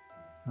hymn.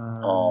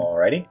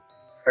 Alrighty.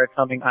 Start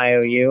humming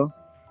IOU.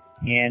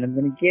 And I'm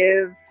going to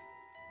give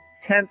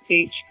temp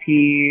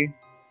HP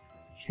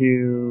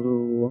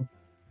to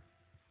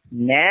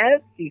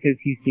Naz because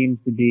he seems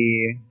to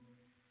be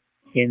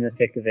in the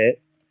thick of it.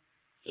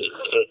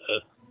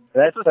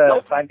 That's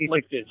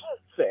 5d6.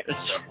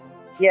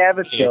 Yeah,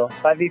 but still,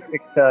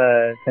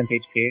 5d6 temp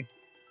HP.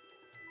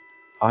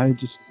 I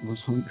just was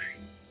hungry.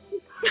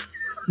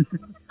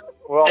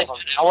 Well, an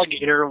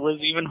alligator was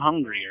even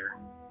hungrier.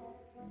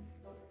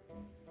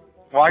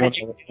 Why did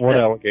you? What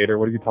alligator?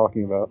 What are you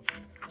talking about?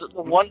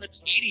 The one that's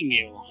eating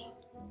you.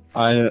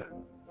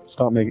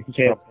 Stop making.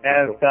 Okay,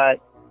 I've got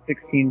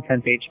 16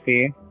 temp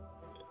HP.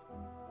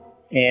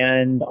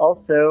 And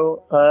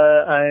also,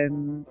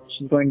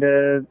 she's going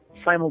to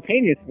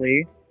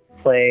simultaneously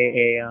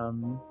play a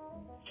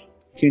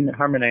tune that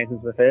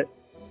harmonizes with it.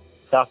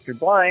 Dr.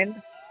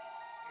 Blind,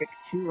 pick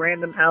 2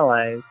 random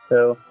allies.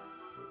 So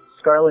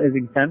Scarlet is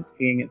exempt,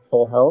 being at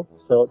full health.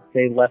 So let's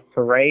say left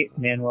to right.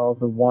 Manuel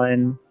is a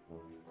 1.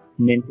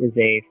 Mint is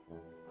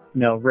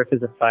Rip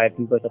is a 5.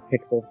 He's like a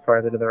pixel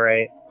farther to the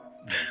right.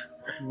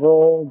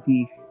 Roll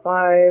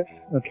d5.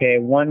 Okay,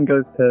 1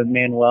 goes to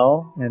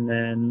Manuel, and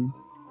then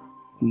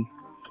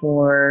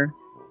d4.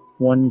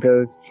 1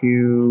 goes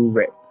to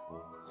Rip.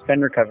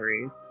 Spend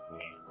recoveries.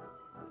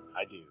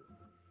 I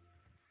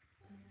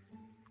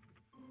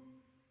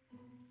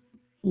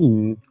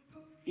do.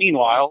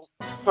 Meanwhile,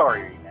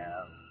 sorry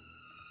now.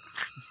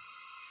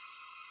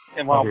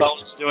 And while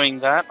Bella's doing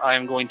that,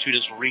 I'm going to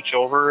just reach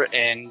over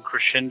and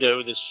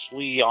crescendo this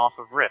flea off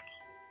of Rip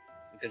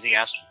because he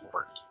asked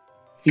for it.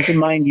 Keep in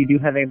mind you do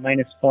have a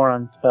 -4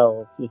 on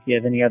spells if you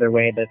have any other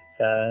way that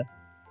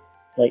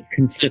like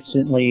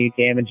consistently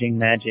damaging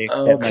magic.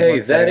 Okay,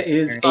 that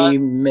is a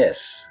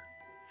miss.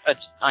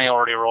 I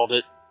already rolled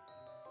it.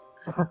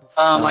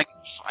 I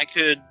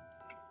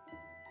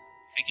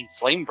can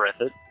flame breath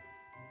it.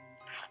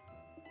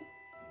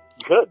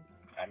 Good.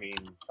 I mean,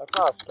 that's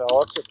not a spell.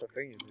 That's just a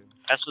thing you do.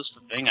 That's just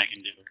the thing I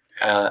can do.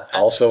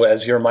 Also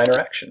as your minor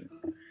action.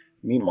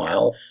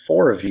 Meanwhile,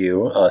 4 of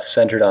you,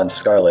 centered on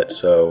Scarlet,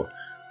 so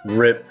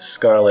Rip,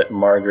 Scarlet,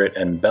 Margaret,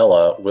 and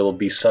Bella will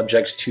be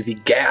subject to the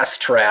gas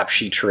trap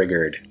she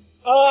triggered.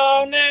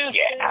 Oh, no!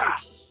 Yeah!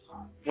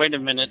 Wait a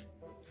minute.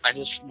 I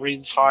just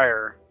breathed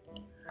fire.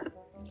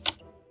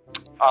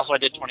 Also, I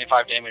did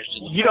 25 damage to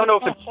the... You don't know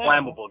if it's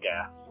flammable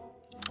gas.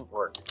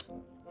 Or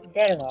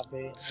Better not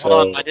be. So,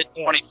 hold on, I did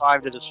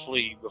 25 to this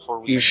flea before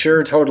we... You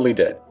sure totally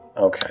did.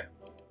 Okay.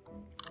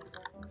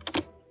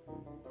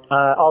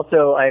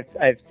 Also,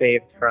 I've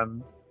saved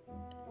from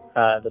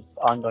the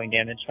ongoing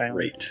damage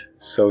finally. Great.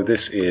 So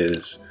this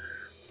is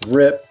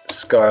Rip,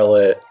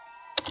 Scarlet,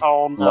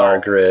 Oh, no.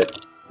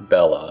 Margaret,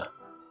 Bella,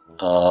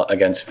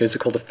 against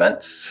physical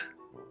defense.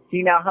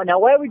 See now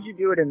why would you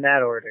do it in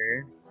that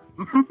order?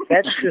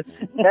 That's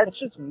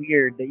just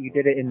weird that you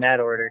did it in that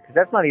order because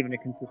that's not even a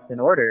consistent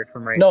order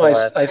from right. No, to I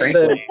left,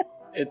 said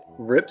it.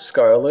 Rip,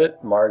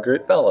 Scarlet,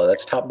 Margaret, Bella.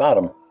 That's top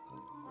bottom.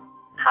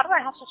 How do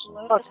I have such a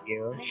low? Fuck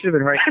you. Should have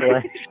been right to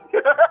left.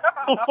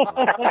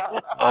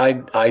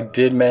 I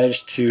did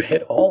manage to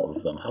hit all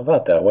of them. How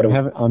about that? What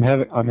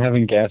I'm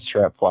having gas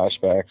trap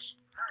flashbacks.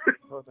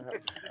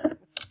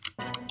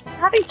 I'm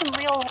having some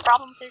real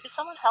problems here. Could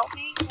someone help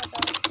me?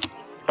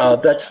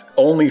 That's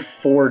only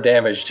 4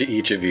 damage to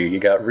each of you. You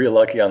got real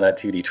lucky on that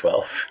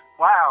 2d12.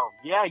 wow,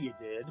 yeah, you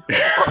did.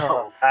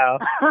 Oh, wow.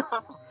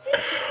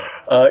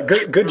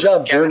 Good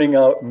job burning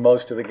out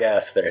most of the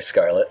gas there,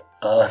 Scarlet.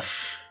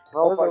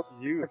 Smells like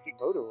you.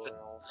 Motor oil.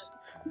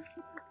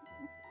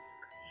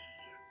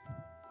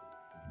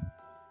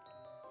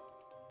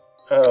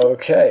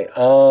 Okay,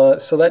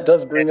 so that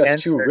does bring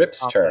us to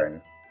Rip's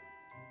turn.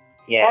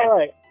 Yeah.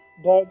 Alright.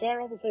 Do I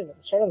roll the save at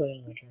the start of the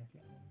end of my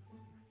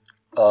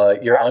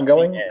turn? You're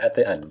ongoing at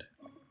the end.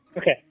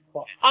 Okay,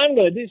 well, I'm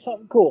going to do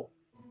something cool.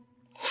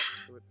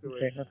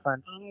 Okay, that's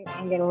fine.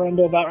 I'm going to run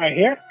to about right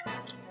here.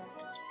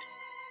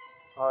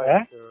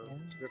 Alright, so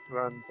just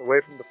runs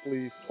away from the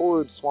fleas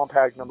towards Swamp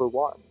Hag number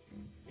 1.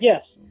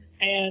 Yes,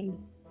 and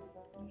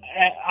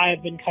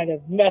I've been kind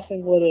of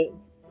messing with it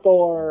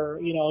for,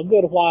 a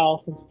good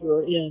while since we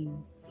were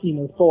in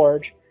Seaman's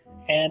Forge,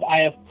 and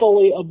I have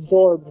fully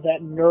absorbed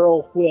that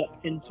neural whip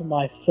into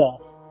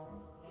myself.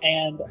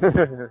 And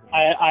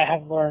I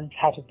have learned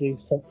how to do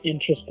some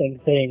interesting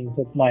things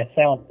with my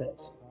sound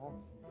fist.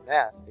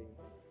 Nasty.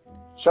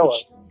 Show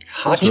us.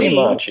 Hachi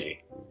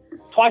Machi.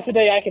 Twice a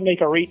day I can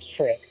make a reach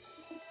trick.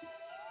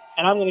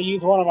 And I'm going to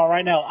use one of them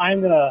right now.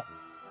 I'm going to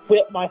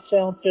whip my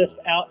sound fist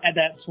out at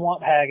that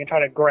swamp hag and try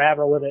to grab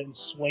her with it and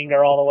swing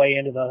her all the way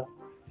into the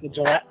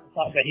gelatinous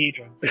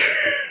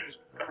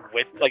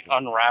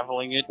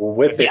unraveling it.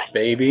 Whip it,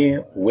 baby.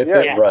 Whip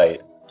it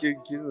right. Give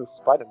the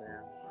Spider-Man.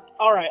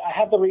 Alright, I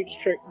have the reach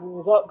trick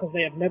rules up because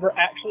they have never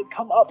actually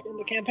come up in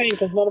the campaign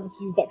because none of us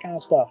use that kind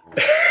of stuff.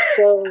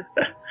 So,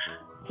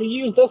 to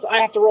use this,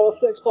 I have to roll a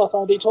 6+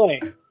 on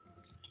D20.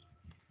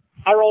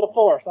 I rolled a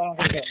 4, so I don't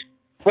think it.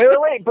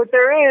 Wait, but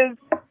there is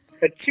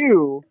a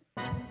 2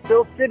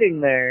 still sitting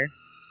there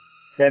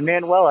that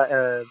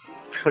Manuela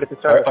put at the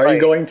start of the fight. Are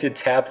you going to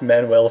tap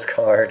Manuel's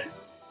card?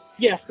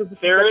 Yes,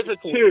 there is a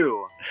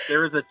 2.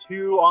 There is a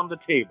 2 on the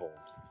table.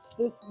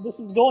 This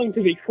is going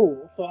to be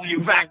cool. So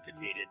You've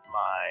activated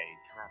my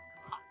trap.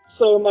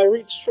 So my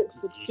reach trick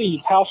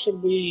succeeds. How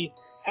should we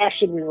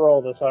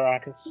roll this,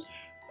 Arrakis?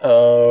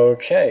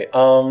 Okay.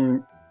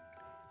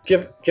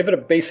 Give it a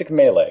basic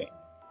melee.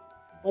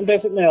 One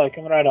basic melee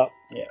coming right up.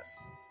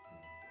 Yes.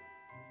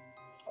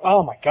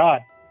 Oh my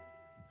god.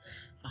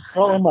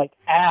 Rolling like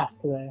ass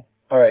today.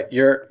 Alright,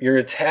 your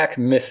attack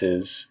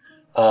misses.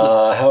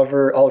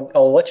 However,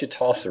 I'll let you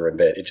toss her a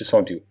bit. It just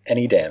won't do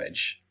any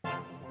damage.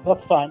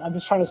 That's fine. I'm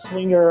just trying to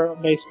swing her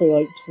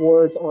basically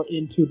towards or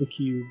into the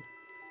cube.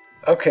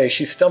 Okay,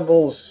 she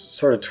stumbles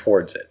sort of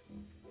towards it.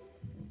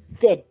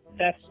 Good.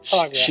 That's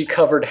progress. She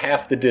covered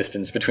half the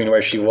distance between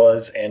where she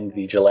was and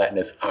the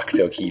gelatinous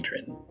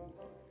octohedron.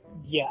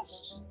 Yes.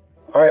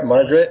 Alright,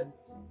 Margaret.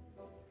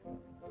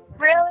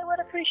 Really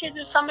would appreciate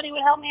if somebody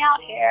would help me out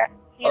here.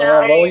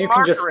 Well, you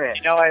can just...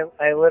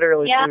 I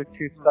literally threw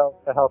 2 spells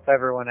to help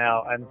everyone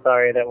out. I'm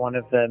sorry that one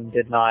of them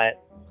did not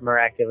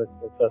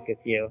miraculously focus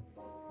you.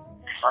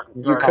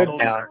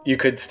 You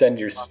could spend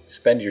your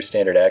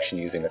standard action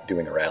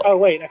doing a rally. Oh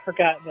wait, I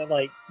forgot the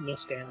miss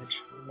damage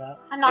from that.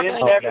 I'm not If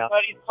going to.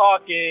 everybody's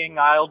talking,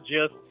 I'll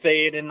just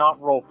say it and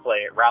not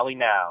roleplay it. Rally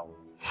now.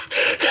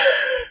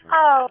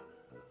 Oh,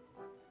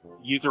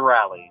 Use a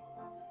rally.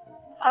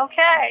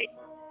 okay.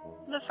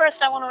 But first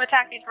I want to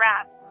attack these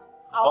rats.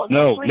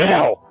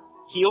 Now!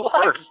 Heal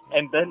What? first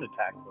and then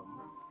attack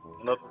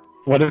them.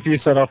 What if you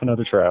set off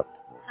another trap?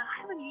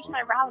 I haven't used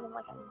my rally in a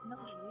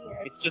million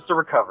years. It's just a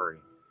recovery.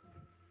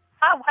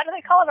 Oh, why do they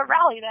call it a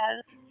rally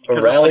then?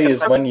 A rally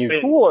is when you...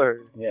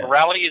 Cooler. Yeah.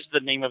 Rally is the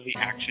name of the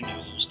action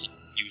used.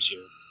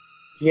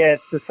 Yeah,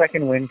 it's the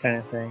second win kind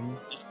of thing.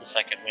 Just the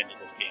second wind of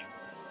this game.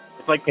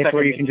 It's like It's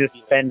where you second can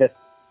just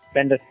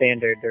spend a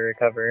standard to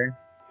recover.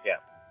 Yeah.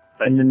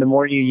 But And then the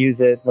more you use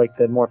it, like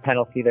the more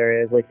penalty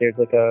there is. Like there's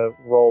like a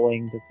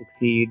rolling to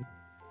succeed.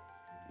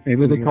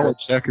 Maybe they call it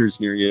checkers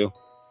near you.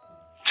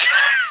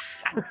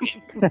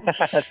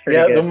 That's pretty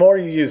Yeah, good. the more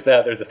you use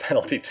that, there's a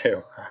penalty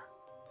too.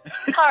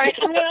 Alright,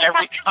 I'm gonna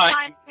Every attack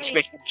time the you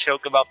make a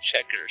joke about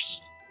checkers.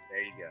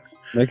 there you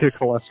go. Make a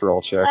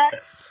cholesterol check.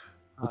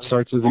 It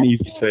starts as an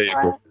easy save.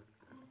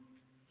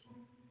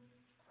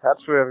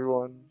 Hats for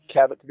everyone.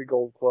 Cabot to the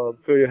Gold Club.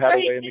 Throw your hat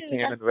away in the 32,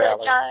 cannon that's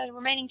rally. the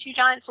remaining 2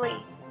 giants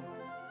lead.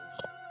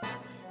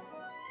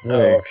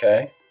 Oh,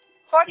 okay.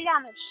 40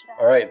 damage.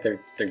 All right, they're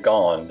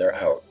gone. They're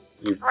out.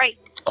 You Great.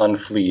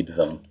 unfleed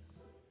them.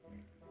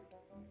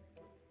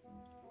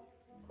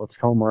 Let's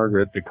call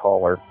Margaret the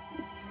caller.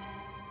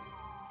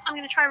 I'm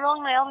gonna try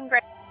rolling my Elven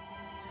Grave.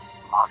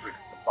 Margaret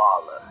the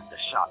baller, the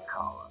shot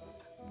caller.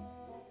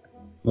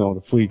 No,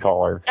 the flea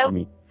caller. Nope. I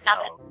mean, Not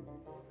it.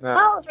 No.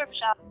 Oh, it's worth a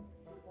shot.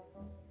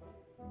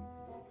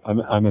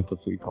 I meant the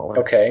flea caller.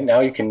 Okay, now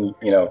you can,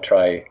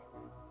 try.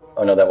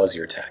 Oh no, that was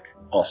your attack.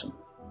 Awesome.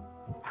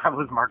 That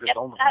was Margaret's Yep,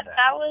 only that attack.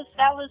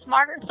 was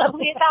Margaret's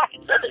only attack.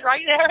 It says it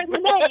right there in the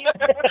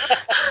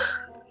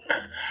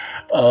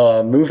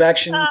name. Move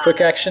action,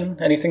 quick action,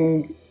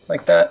 anything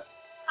like that?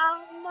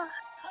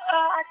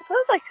 I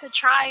suppose I could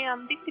try.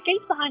 The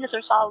gates behind us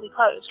are solidly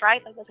closed,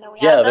 right? Like there's no way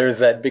out Yeah, of them. there's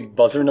that big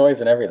buzzer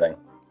noise and everything.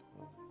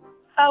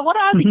 What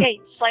are the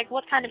gates? Like,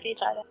 what kind of gates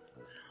are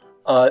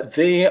they?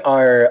 They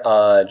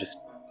are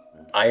just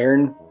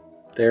iron.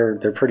 They're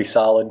pretty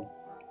solid.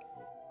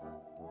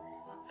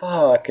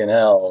 Fucking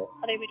hell.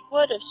 Are they made of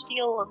wood, of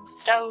steel, or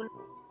stone?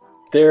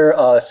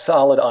 They're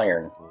solid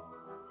iron.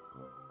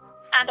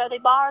 And are they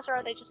bars, or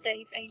are they just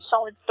a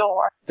solid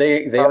door?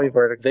 They Probably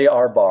vertical. they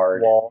are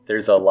barred. Wall.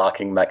 There's a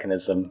locking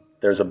mechanism.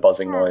 There's a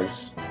buzzing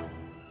noise.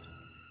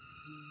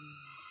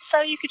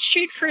 So you could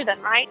shoot through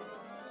them, right?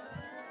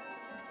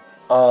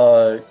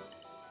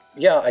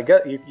 Yeah, I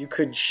got you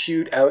could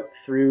shoot out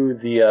through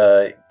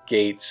the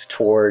gates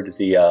toward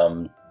the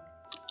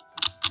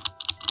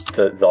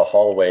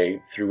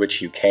hallway through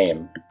which you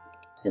came,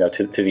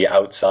 to the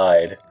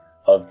outside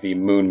of the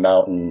Moon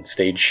Mountain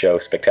stage show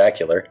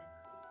spectacular.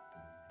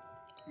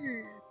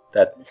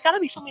 That There's got to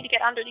be some way to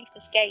get underneath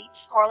this gate,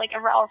 or like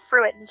or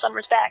through it in some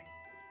respect.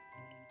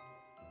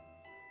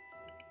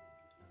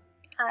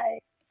 I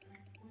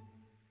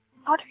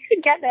wonder if you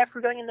could get there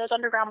through going in those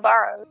underground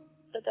burrows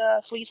that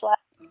the fleas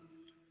left.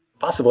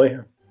 possibly. It's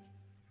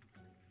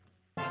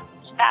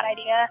a bad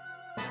idea.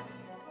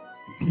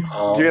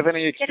 Do you have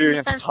any Getting the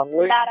experience sense it's a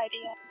tunneling? bad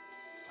idea.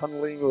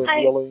 Tunneling or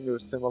I- drilling or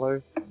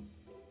similar?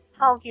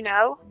 Oh,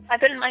 I've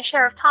been in my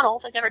share of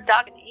tunnels. I've never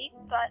dug any,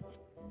 but...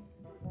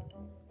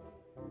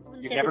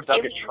 You've never dug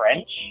a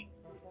trench?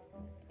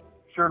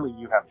 Surely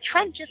you have.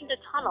 Trench isn't a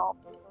tunnel.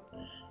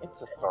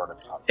 It's a sort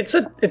of tunnel.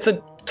 It's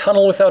a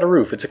tunnel without a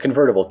roof. It's a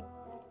convertible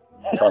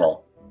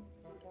tunnel.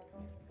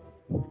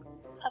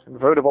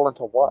 Convertible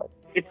into what?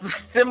 It's a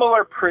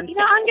similar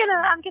principle. I'm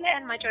gonna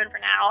end my turn for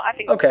now. I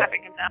think Okay. I'm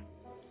done.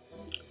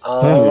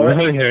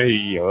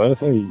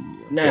 Hey.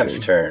 Nav's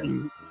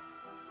turn.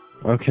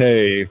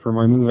 Okay, for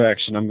my move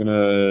action, I'm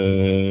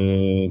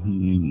gonna.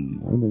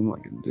 What am I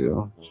gonna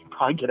do?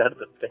 Probably get out of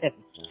the fence.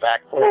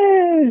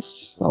 Backflip. Yes.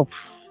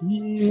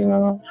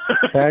 Yeah.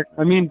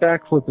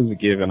 Backflip is a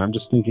given. I'm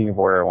just thinking of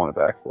where I want to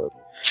backflip.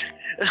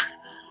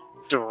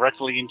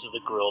 Directly into the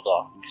grill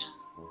dog.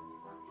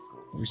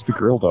 There's the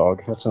grill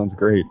dog. That sounds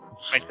great.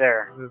 Right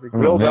there. There's a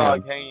grill Oh, man.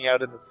 dog hanging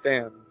out in the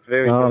stands.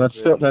 Very No,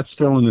 dangerous. that's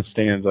still in the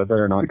stands. I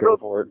better not go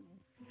for it.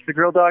 The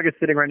grill dog is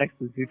sitting right next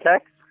to Zutex.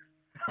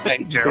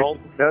 Hey, Gerald.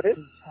 Is that it?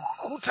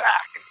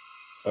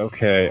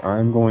 Okay,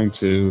 I'm going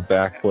to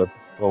backflip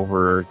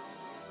over.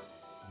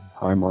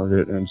 Hi,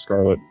 Margaret and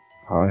Scarlet.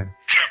 Hi.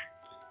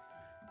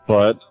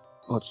 But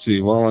let's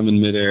see. While I'm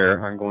in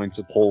midair, I'm going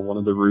to pull one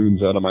of the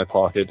runes out of my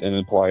pocket and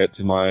apply it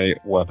to my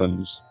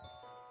weapons.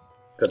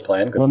 Good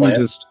plan. Good Let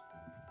plan.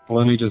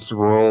 me just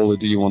roll a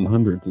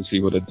d100 to see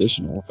what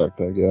additional effect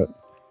I get.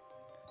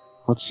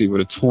 Let's see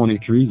what a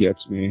 23 gets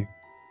me.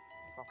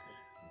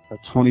 A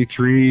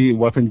 23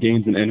 weapon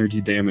gains an energy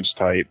damage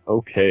type.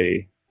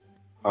 Okay.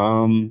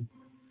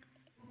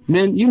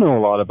 Man, you know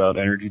a lot about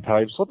energy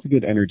types. What's a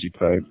good energy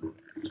type?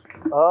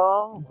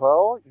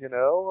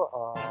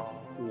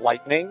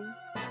 Lightning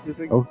is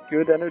a Oh.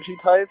 good energy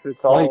type. It's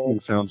all Lightning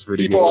sounds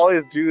pretty people good.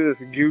 always do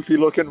this goofy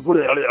looking. That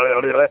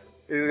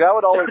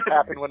would always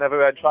happen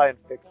whenever I'd try and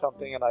fix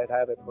something and I'd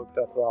have it hooked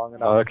up wrong.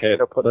 And Okay,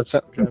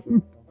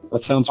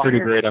 that sounds pretty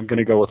great. I'm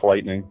gonna go with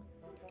lightning.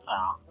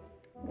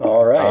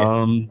 All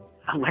right.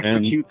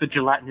 Electrocute the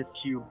gelatinous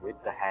cube with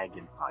the hag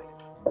inside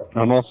it.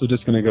 I'm also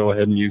just gonna go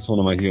ahead and use one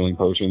of my healing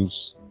potions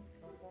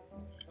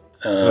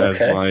as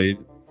Okay. my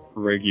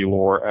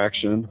regular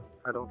action.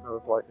 I don't know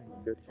if lightning's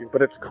good to you,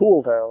 but it's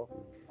cool though.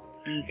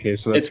 Okay,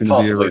 so It's that's gonna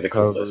be a possibly the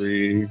coolest.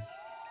 recovery.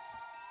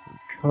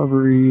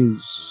 Recovery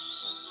is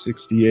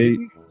 68.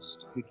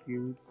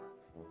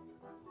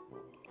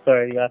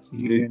 Sorry, you asked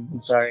me again.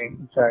 I'm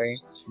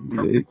sorry.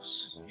 68.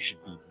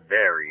 should be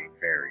very,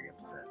 very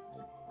upset.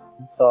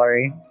 I'm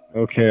sorry.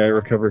 Okay, I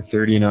recover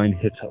 39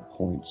 hit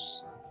points.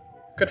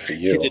 Good for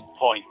you. Hit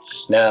points.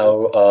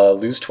 Now,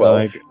 lose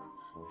 12.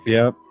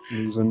 Yep,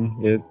 losing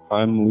it.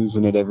 I'm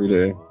losing it every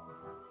day.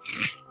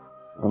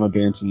 I'm a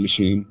dancing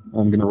machine.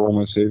 I'm gonna roll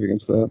my save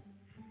against that.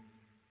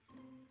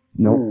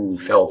 Nope. Ooh,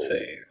 failed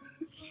save.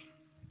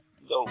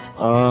 So,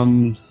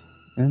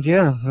 And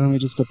yeah, let me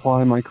just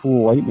apply my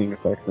cool lightning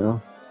effect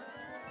now.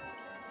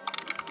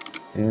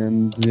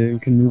 And we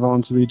can move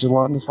on to the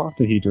gelatinous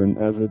octahedron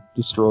as it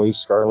destroys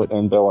Scarlet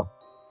and Bella.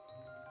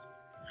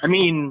 I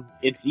mean,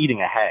 it's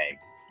eating a hag.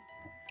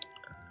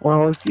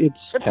 Well, it's It's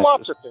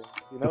lots of things,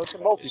 you know, it's a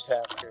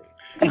multitasker.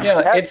 Yeah,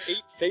 It has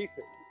it's... 8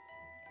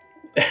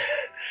 faces.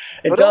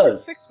 it but only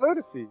does. 6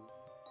 vertices.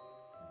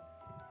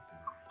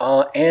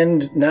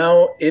 And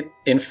now,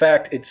 in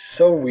fact, it's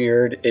so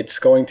weird, it's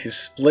going to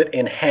split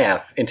in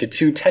half into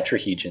 2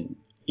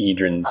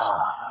 tetrahedrons.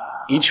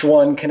 Each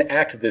one can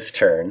act this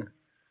turn.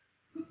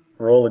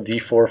 Roll a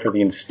d4 for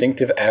the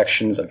instinctive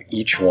actions of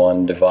each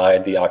one.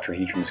 Divide the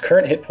octahedron's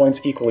current hit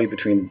points equally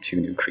between the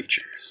 2 new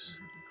creatures.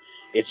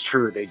 It's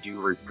true, they do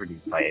reproduce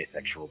by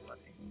asexual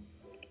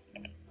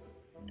budding.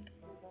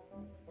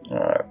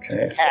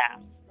 Okay, so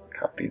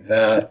copy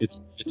that.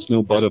 It's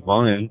no butt of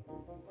mine,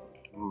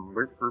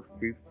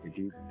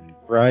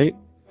 right?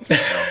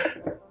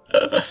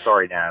 No.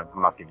 Sorry, Nav,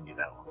 I'm not giving you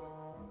that one.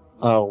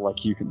 Oh,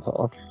 like you can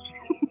talk.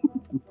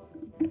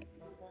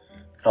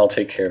 I'll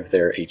take care of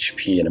their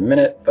HP in a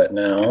minute, but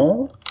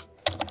now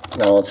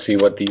let's see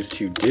what these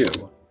 2 do.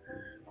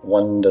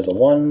 One does a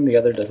 1, the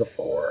other does a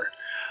 4.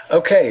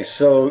 Okay,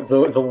 so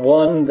the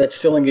one that's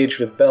still engaged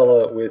with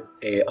Bella with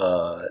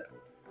a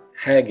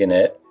hag in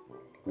it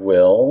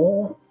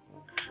will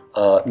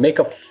make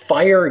a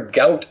fire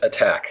gout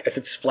attack as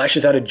it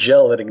splashes out a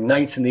gel that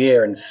ignites in the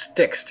air and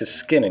sticks to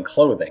skin and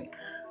clothing.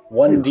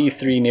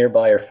 1d3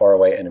 nearby or far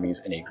away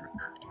enemies in a group.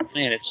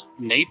 man, it's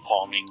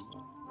napalming.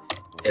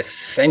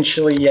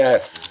 Essentially,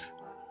 yes.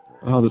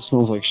 Oh, this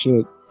smells like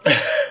shit.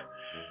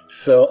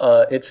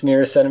 So its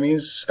nearest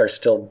enemies are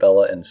still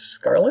Bella and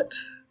Scarlet.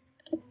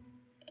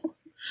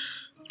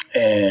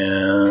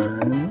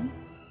 And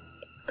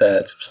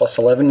that's plus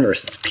 11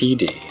 versus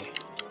PD.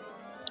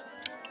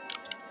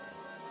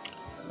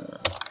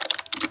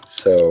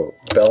 So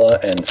Bella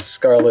and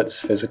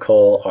Scarlet's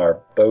physical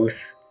are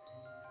both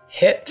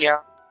hit. Yeah.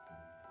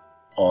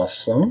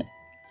 Awesome.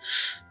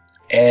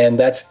 And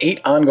that's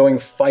 8 ongoing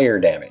fire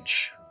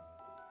damage.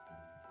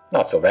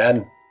 Not so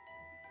bad.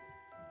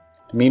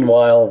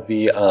 Meanwhile,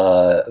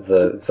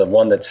 the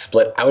one that's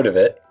split out of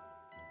it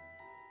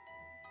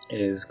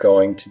is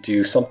going to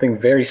do something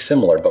very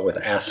similar, but with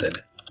acid.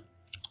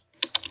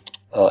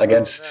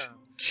 Against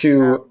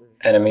 2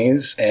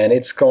 enemies, and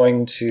it's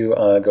going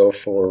to go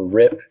for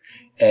Rip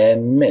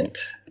and Mint.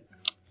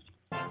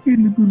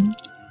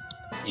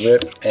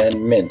 Rip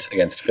and Mint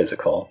against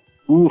physical.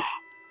 Oof,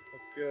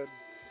 That's good.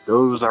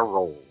 those are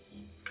rolls.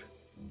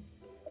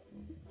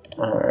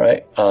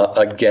 Alright.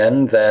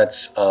 Again,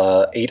 that's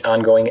 8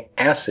 ongoing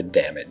acid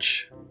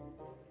damage.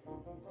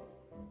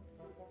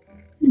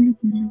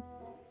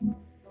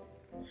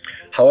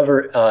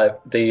 However,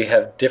 they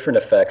have different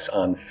effects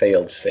on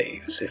failed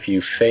saves. If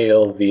you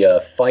fail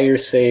the fire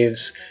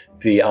saves,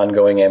 the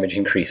ongoing damage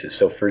increases.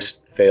 So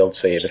first failed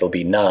save, it'll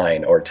be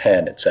 9 or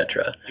 10,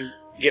 etc. You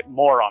get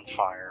more on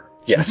fire.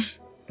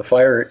 Yes. The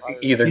fire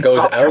either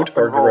goes out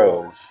or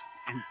grows.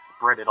 And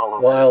spread it all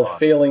over While your body.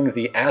 failing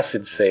the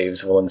acid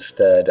saves will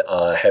instead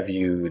have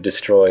you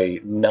destroy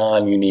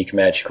non-unique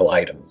magical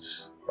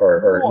items.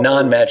 Or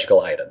non-magical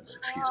items,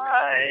 excuse me.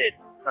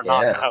 Or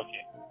not. Yeah. Okay.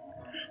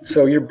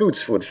 So your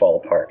boots would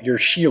fall apart, your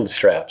shield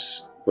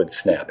straps would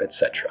snap,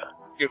 etc.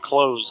 Your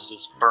clothes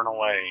just burn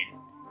away.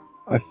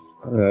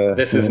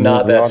 This is and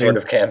not the that audience, sort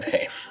of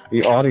campaign.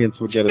 The audience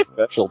would get a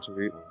special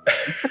treat.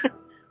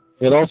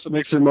 It also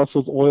makes your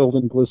muscles oiled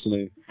and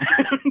glistening.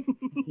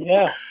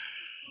 Yeah.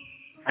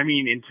 I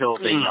mean, until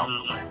they melt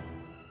away.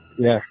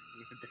 Yeah.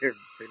 They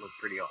look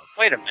pretty awesome.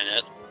 Wait a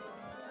minute.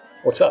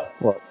 What's up?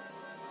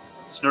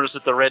 Just noticed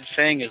that the red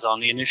fang is on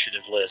the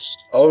initiative list.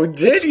 Oh,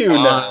 did you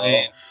know?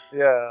 Fine.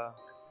 Yeah.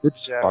 It's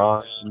Yeah.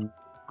 fine.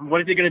 What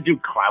is he gonna do?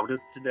 Cloud us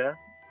to death?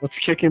 Let's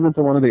kick him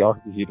into one of the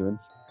octahedrons.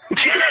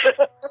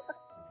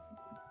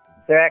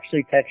 They're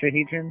actually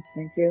tetrahedrons,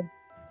 thank you.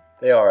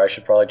 They are. I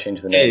should probably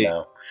change the name Hey.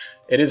 now.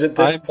 It is at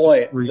this I'm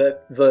point re-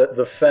 that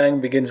the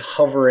fang begins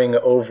hovering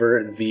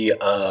over the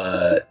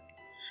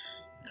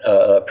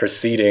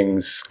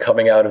proceedings,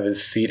 coming out of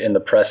his seat in the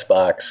press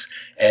box,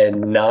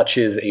 and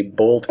notches a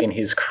bolt in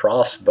his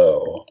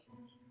crossbow.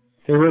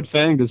 Hey, Red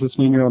Fang, does this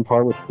mean you're on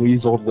par with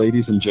Fleas, Old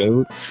Ladies, and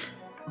Joe?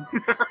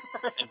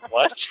 And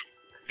what?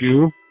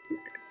 Goo?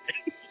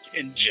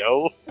 And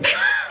Joe?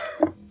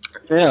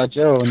 Yeah,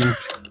 Joe. And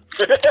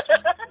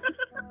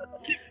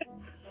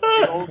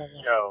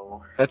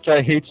No. that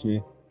guy hates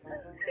me.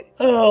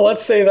 Oh,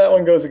 let's say that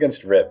one goes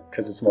against Rip,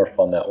 because it's more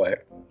fun that way.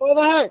 What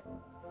the heck?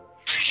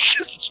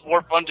 It's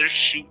more fun to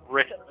shoot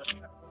Rip.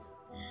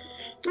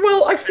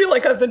 Well, I feel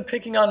like I've been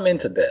picking on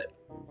Mint a bit.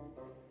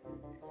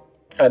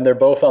 And they're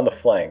both on the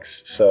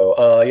flanks.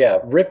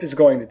 So, Rip is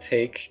going to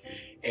take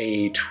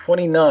a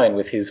 29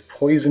 with his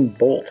Poison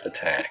Bolt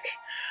attack.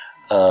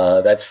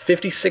 That's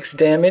 56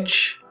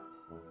 damage.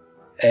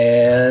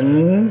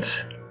 And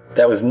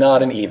that was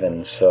not an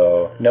even,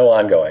 so no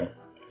ongoing.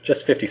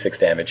 Just 56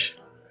 damage.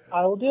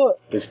 I will do it.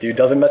 This dude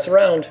doesn't mess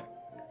around.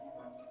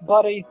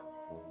 Buddy,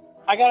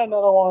 I got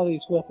another one of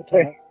these whip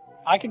attacks.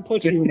 I can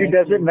put you in. He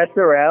doesn't mess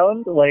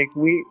around. Like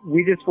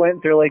we just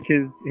went through like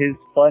his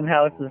fun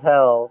house of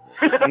hell.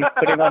 He's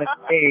putting on a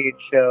stage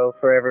show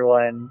for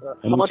everyone.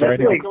 And That's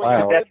riding like a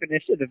cloud. the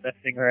definition of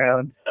messing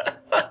around.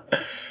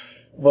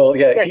 Well,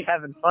 yeah, This guy's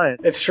having fun.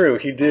 it's true.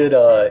 He did.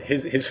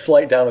 His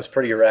flight down was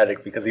pretty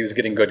erratic because he was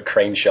getting good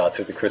crane shots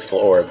with the crystal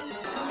orb.